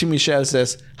 Petit Michel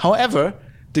says, however,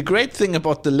 the great thing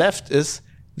about the left is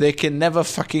they can never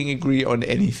fucking agree on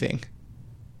anything.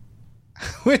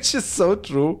 Which is so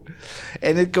true.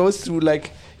 And it goes through,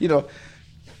 like,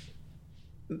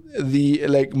 the,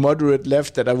 like, moderate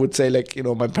left that I would say, like,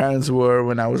 my parents were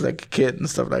when I was, like, a kid and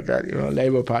stuff like that,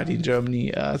 Labour Party in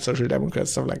Germany, Social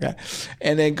Democrats, stuff like that.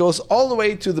 And it goes all the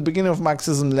way to the beginning of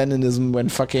Marxism, Leninism, when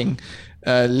fucking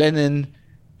Lenin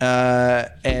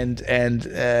and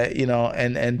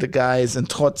the guys and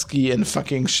Trotsky and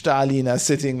fucking Stalin are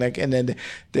sitting, like, and then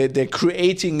they're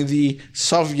creating the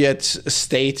Soviet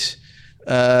state.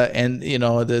 And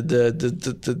all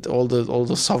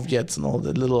the Soviets and all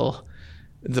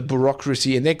the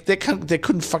bureaucracy, and they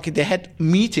couldn't fucking, they had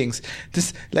meetings.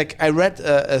 This, like, I read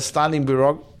a Stalin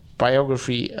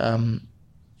biography a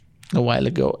while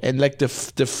ago, and like the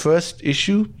first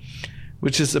issue,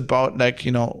 which is about, like,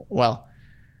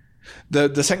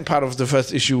 the second part of the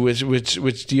first issue,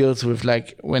 which deals with,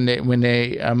 like, when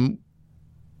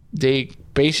they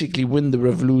basically win the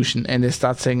revolution and they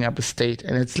start setting up a state,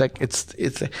 and it's like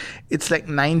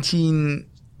 17,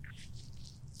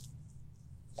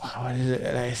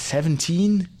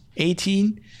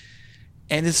 18,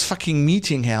 and it's fucking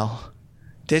meeting hell.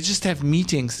 They just have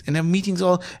meetings, and have meetings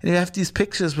and they have these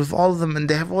pictures with all of them, and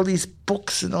they have all these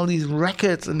books and all these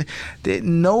records, and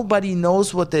nobody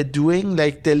knows what they're doing.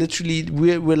 Like, they're literally,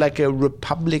 we're like a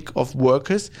republic of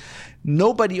workers.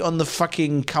 Nobody on the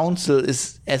fucking council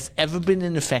has ever been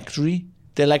in a factory.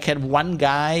 They, like, had one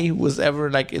guy who was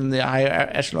ever, like, in the higher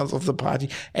echelons of the party.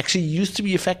 Actually used to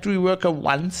be a factory worker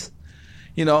once,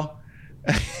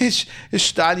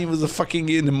 Stalin was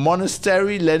in a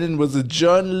monastery. Lenin was a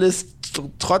journalist.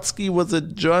 Trotsky was a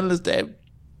journalist.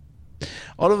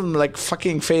 All of them, like,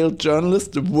 fucking failed journalists.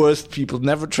 The worst people.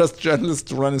 Never trust journalists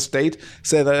to run a state.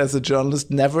 Say that as a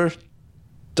journalist. Never.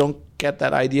 Don't get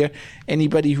that idea.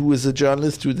 Anybody who is a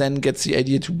journalist who then gets the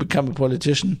idea to become a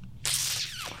politician,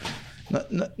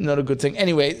 not a good thing.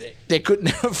 Anyway, they could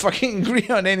never fucking agree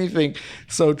on anything.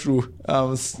 So true.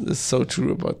 It's so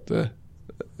true about the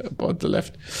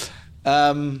left.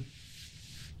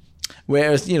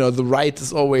 Whereas, the right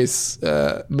is always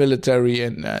military,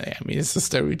 and I mean, it's a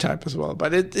stereotype as well,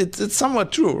 but it's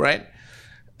somewhat true, right?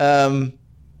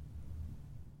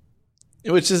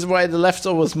 Which is why the left is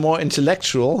always more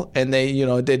intellectual, and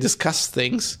they discuss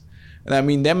things. And I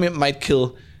mean, them it might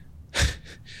kill,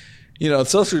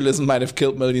 socialism might have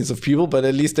killed millions of people, but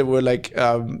at least they were, like,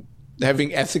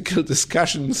 having ethical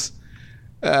discussions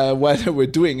while they were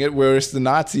doing it. Whereas the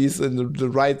Nazis and the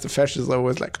right, the fascists, are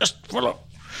always like, just follow,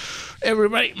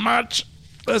 everybody march.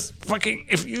 Let's fucking,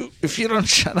 if you don't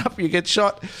shut up, you get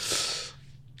shot.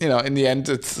 in the end,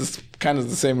 it's kind of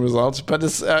the same result. But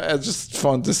I just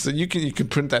found this. You can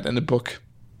print that in a book.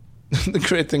 The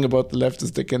great thing about the left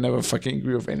is they can never fucking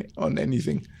agree on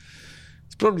anything.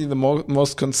 It's probably the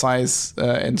most concise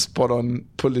and spot-on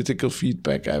political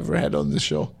feedback I ever had on the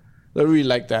show. I really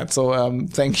like that. So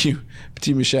thank you,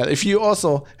 Petit Michel. If you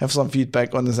also have some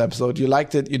feedback on this episode, you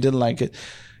liked it, you didn't like it,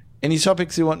 any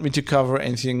topics you want me to cover,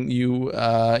 anything you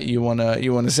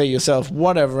wanna say yourself,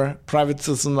 whatever, private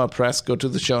citizen or press, go to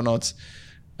the show notes.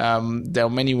 There are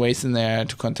many ways in there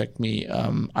to contact me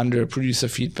under producer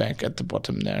feedback at the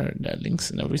bottom there. There are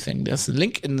links and everything. There's a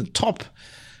link in the top.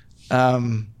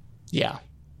 Yeah.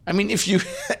 I mean, if you...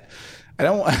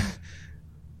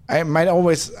 I might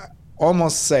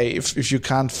almost say if you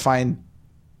can't find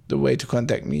the way to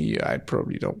contact me, I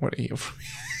probably don't want to hear from you.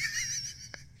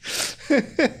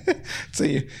 So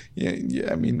yeah,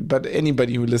 I mean, but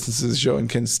anybody who listens to the show and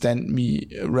can stand me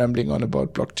rambling on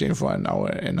about blockchain for an hour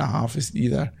and a half is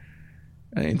either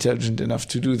intelligent enough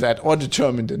to do that or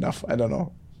determined enough. I don't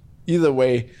know. Either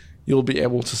way, you'll be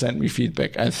able to send me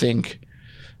feedback, I think.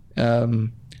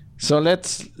 So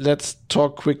let's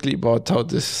talk quickly about how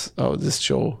this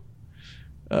show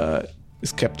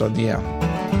is kept on the air.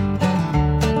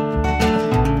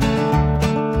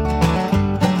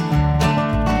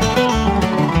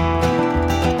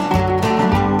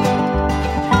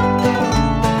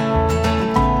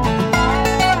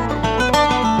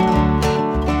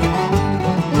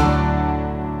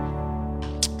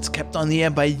 On the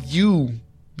air by you,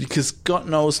 because God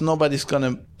knows nobody's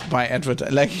gonna buy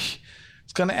advertising. Like,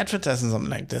 it's gonna advertise on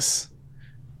something like this.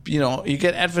 You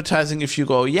get advertising if you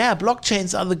go, yeah,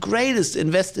 blockchains are the greatest.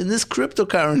 Invest in this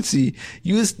cryptocurrency.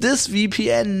 Use this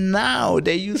VPN now.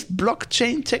 They use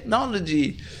blockchain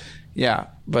technology. Yeah,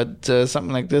 but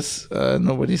something like this,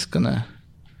 nobody's gonna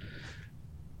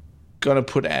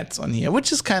put ads on here,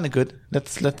 which is kind of good.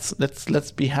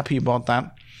 Let's be happy about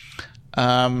that.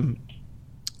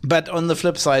 But on the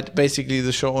flip side, basically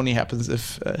the show only happens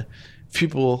if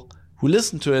people who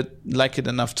listen to it like it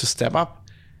enough to step up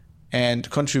and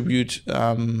contribute,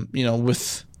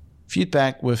 with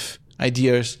feedback, with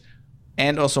ideas,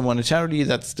 and also monetarily.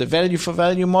 That's the value for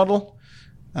value model.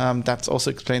 That's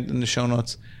also explained in the show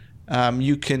notes.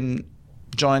 You can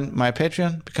join my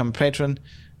Patreon, become a patron,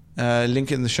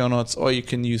 link in the show notes, or you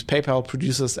can use PayPal,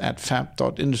 producers at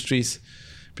fab.industries,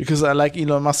 because I like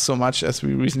Elon Musk so much, as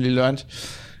we recently learned.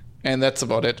 And that's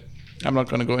about it. I'm not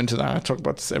going to go into that. I talk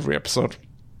about this every episode.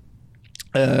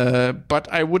 But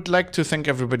I would like to thank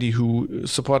everybody who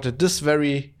supported this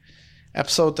very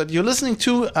episode that you're listening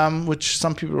to, which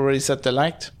some people already said they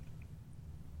liked.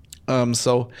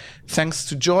 So thanks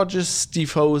to Georges,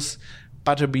 Steve Hose,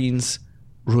 Butterbeans,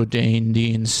 Rodane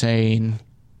the Insane,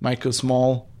 Michael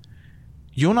Small,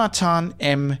 Jonathan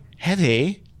M.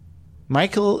 Hede,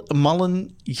 Michael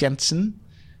Mullen Jensen,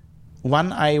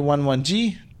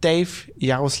 1i11G, Dave,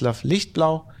 Jaroslav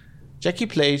Lichtblau, Jackie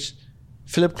Plage,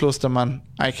 Philip Klostermann,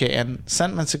 IKN,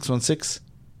 Sandman616,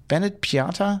 Bennett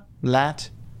Piata,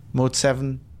 Vlad,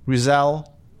 Mode7,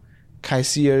 Rizal, Kai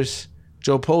Sears,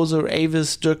 Joe Poser,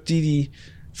 Avis, Dirk Didi,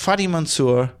 Fadi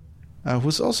Mansour,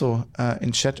 who's also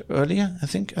in chat earlier, I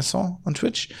think I saw on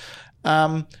Twitch,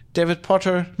 David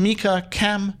Potter, Mika,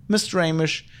 Cam, Mr.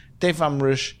 Amish, Dave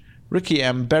Amrish, Ricky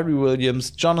M, Barry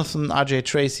Williams, Jonathan, RJ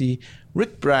Tracy,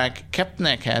 Rick Bragg, Captain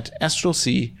Egghead, Astral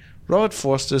C, Robert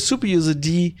Forster, Superuser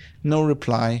D, No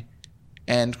Reply,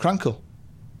 and Crunkle.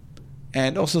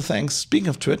 And also thanks, speaking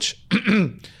of Twitch,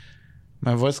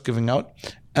 my voice giving out,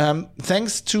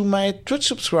 thanks to my Twitch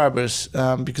subscribers,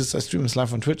 because I stream this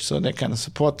live on Twitch, so they kind of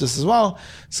support this as well.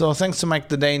 So thanks to Mike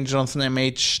the Dane,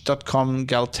 JonathanMH.com,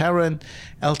 Galtaran,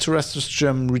 El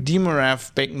Terrestrium, Redeemer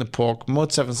F, Bacon the Pork,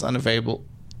 Mode 7 is unavailable.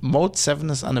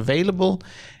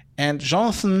 And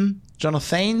Jonathan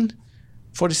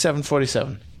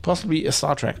 4747, possibly a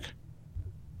Star Trek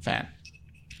fan.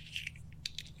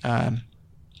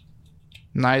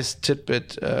 Nice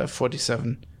tidbit,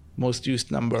 47, most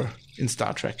used number in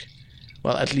Star Trek.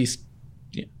 Well, at least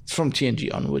from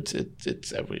TNG onwards,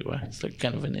 it's everywhere. It's like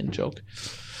kind of an in-joke,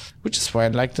 which is why I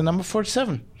like the number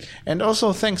 47. And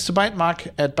also thanks to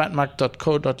Bytemark at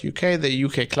bytemark.co.uk, the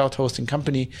UK cloud hosting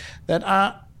company that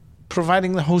are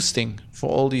providing the hosting for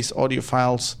all these audio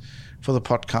files for the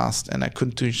podcast, and I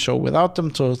couldn't do a show without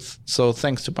them, so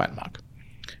thanks to Bytemark.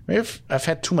 I've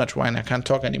had too much wine, I can't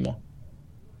talk anymore.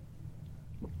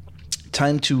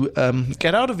 Time to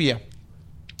get out of here.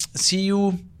 See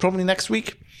you probably next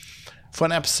week for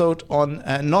an episode on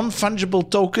non-fungible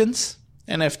tokens,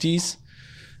 NFTs.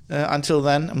 Until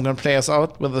then, I'm going to play us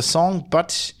out with a song,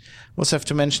 but also have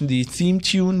to mention the theme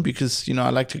tune, because I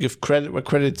like to give credit where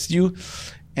credit's due.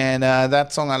 And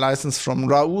that song I licensed from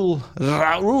Raul,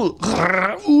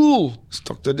 as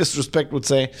Dr. Disrespect would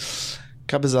say,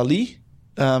 Kabizali.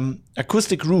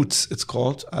 Acoustic Roots, it's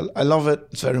called. I love it.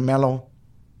 It's very mellow.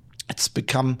 It's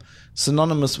become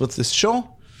synonymous with this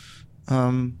show.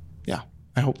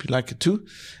 I hope you like it too.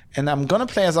 And I'm gonna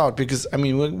play us out because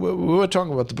we were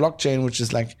talking about the blockchain, which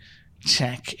is like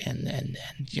tech and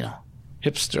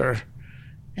hipster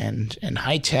and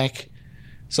high tech.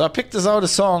 So I picked this out a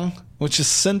song which is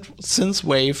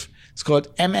synthwave. It's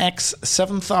called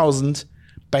MX7000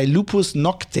 by Lupus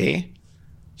Nocte.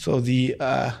 So the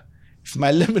if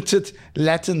my limited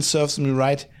Latin serves me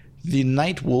right, the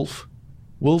Night Wolf,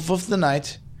 Wolf of the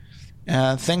Night.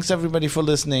 Thanks everybody for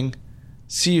listening.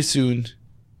 See you soon.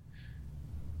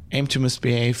 Aim to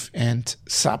misbehave and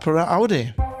sapere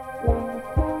aude.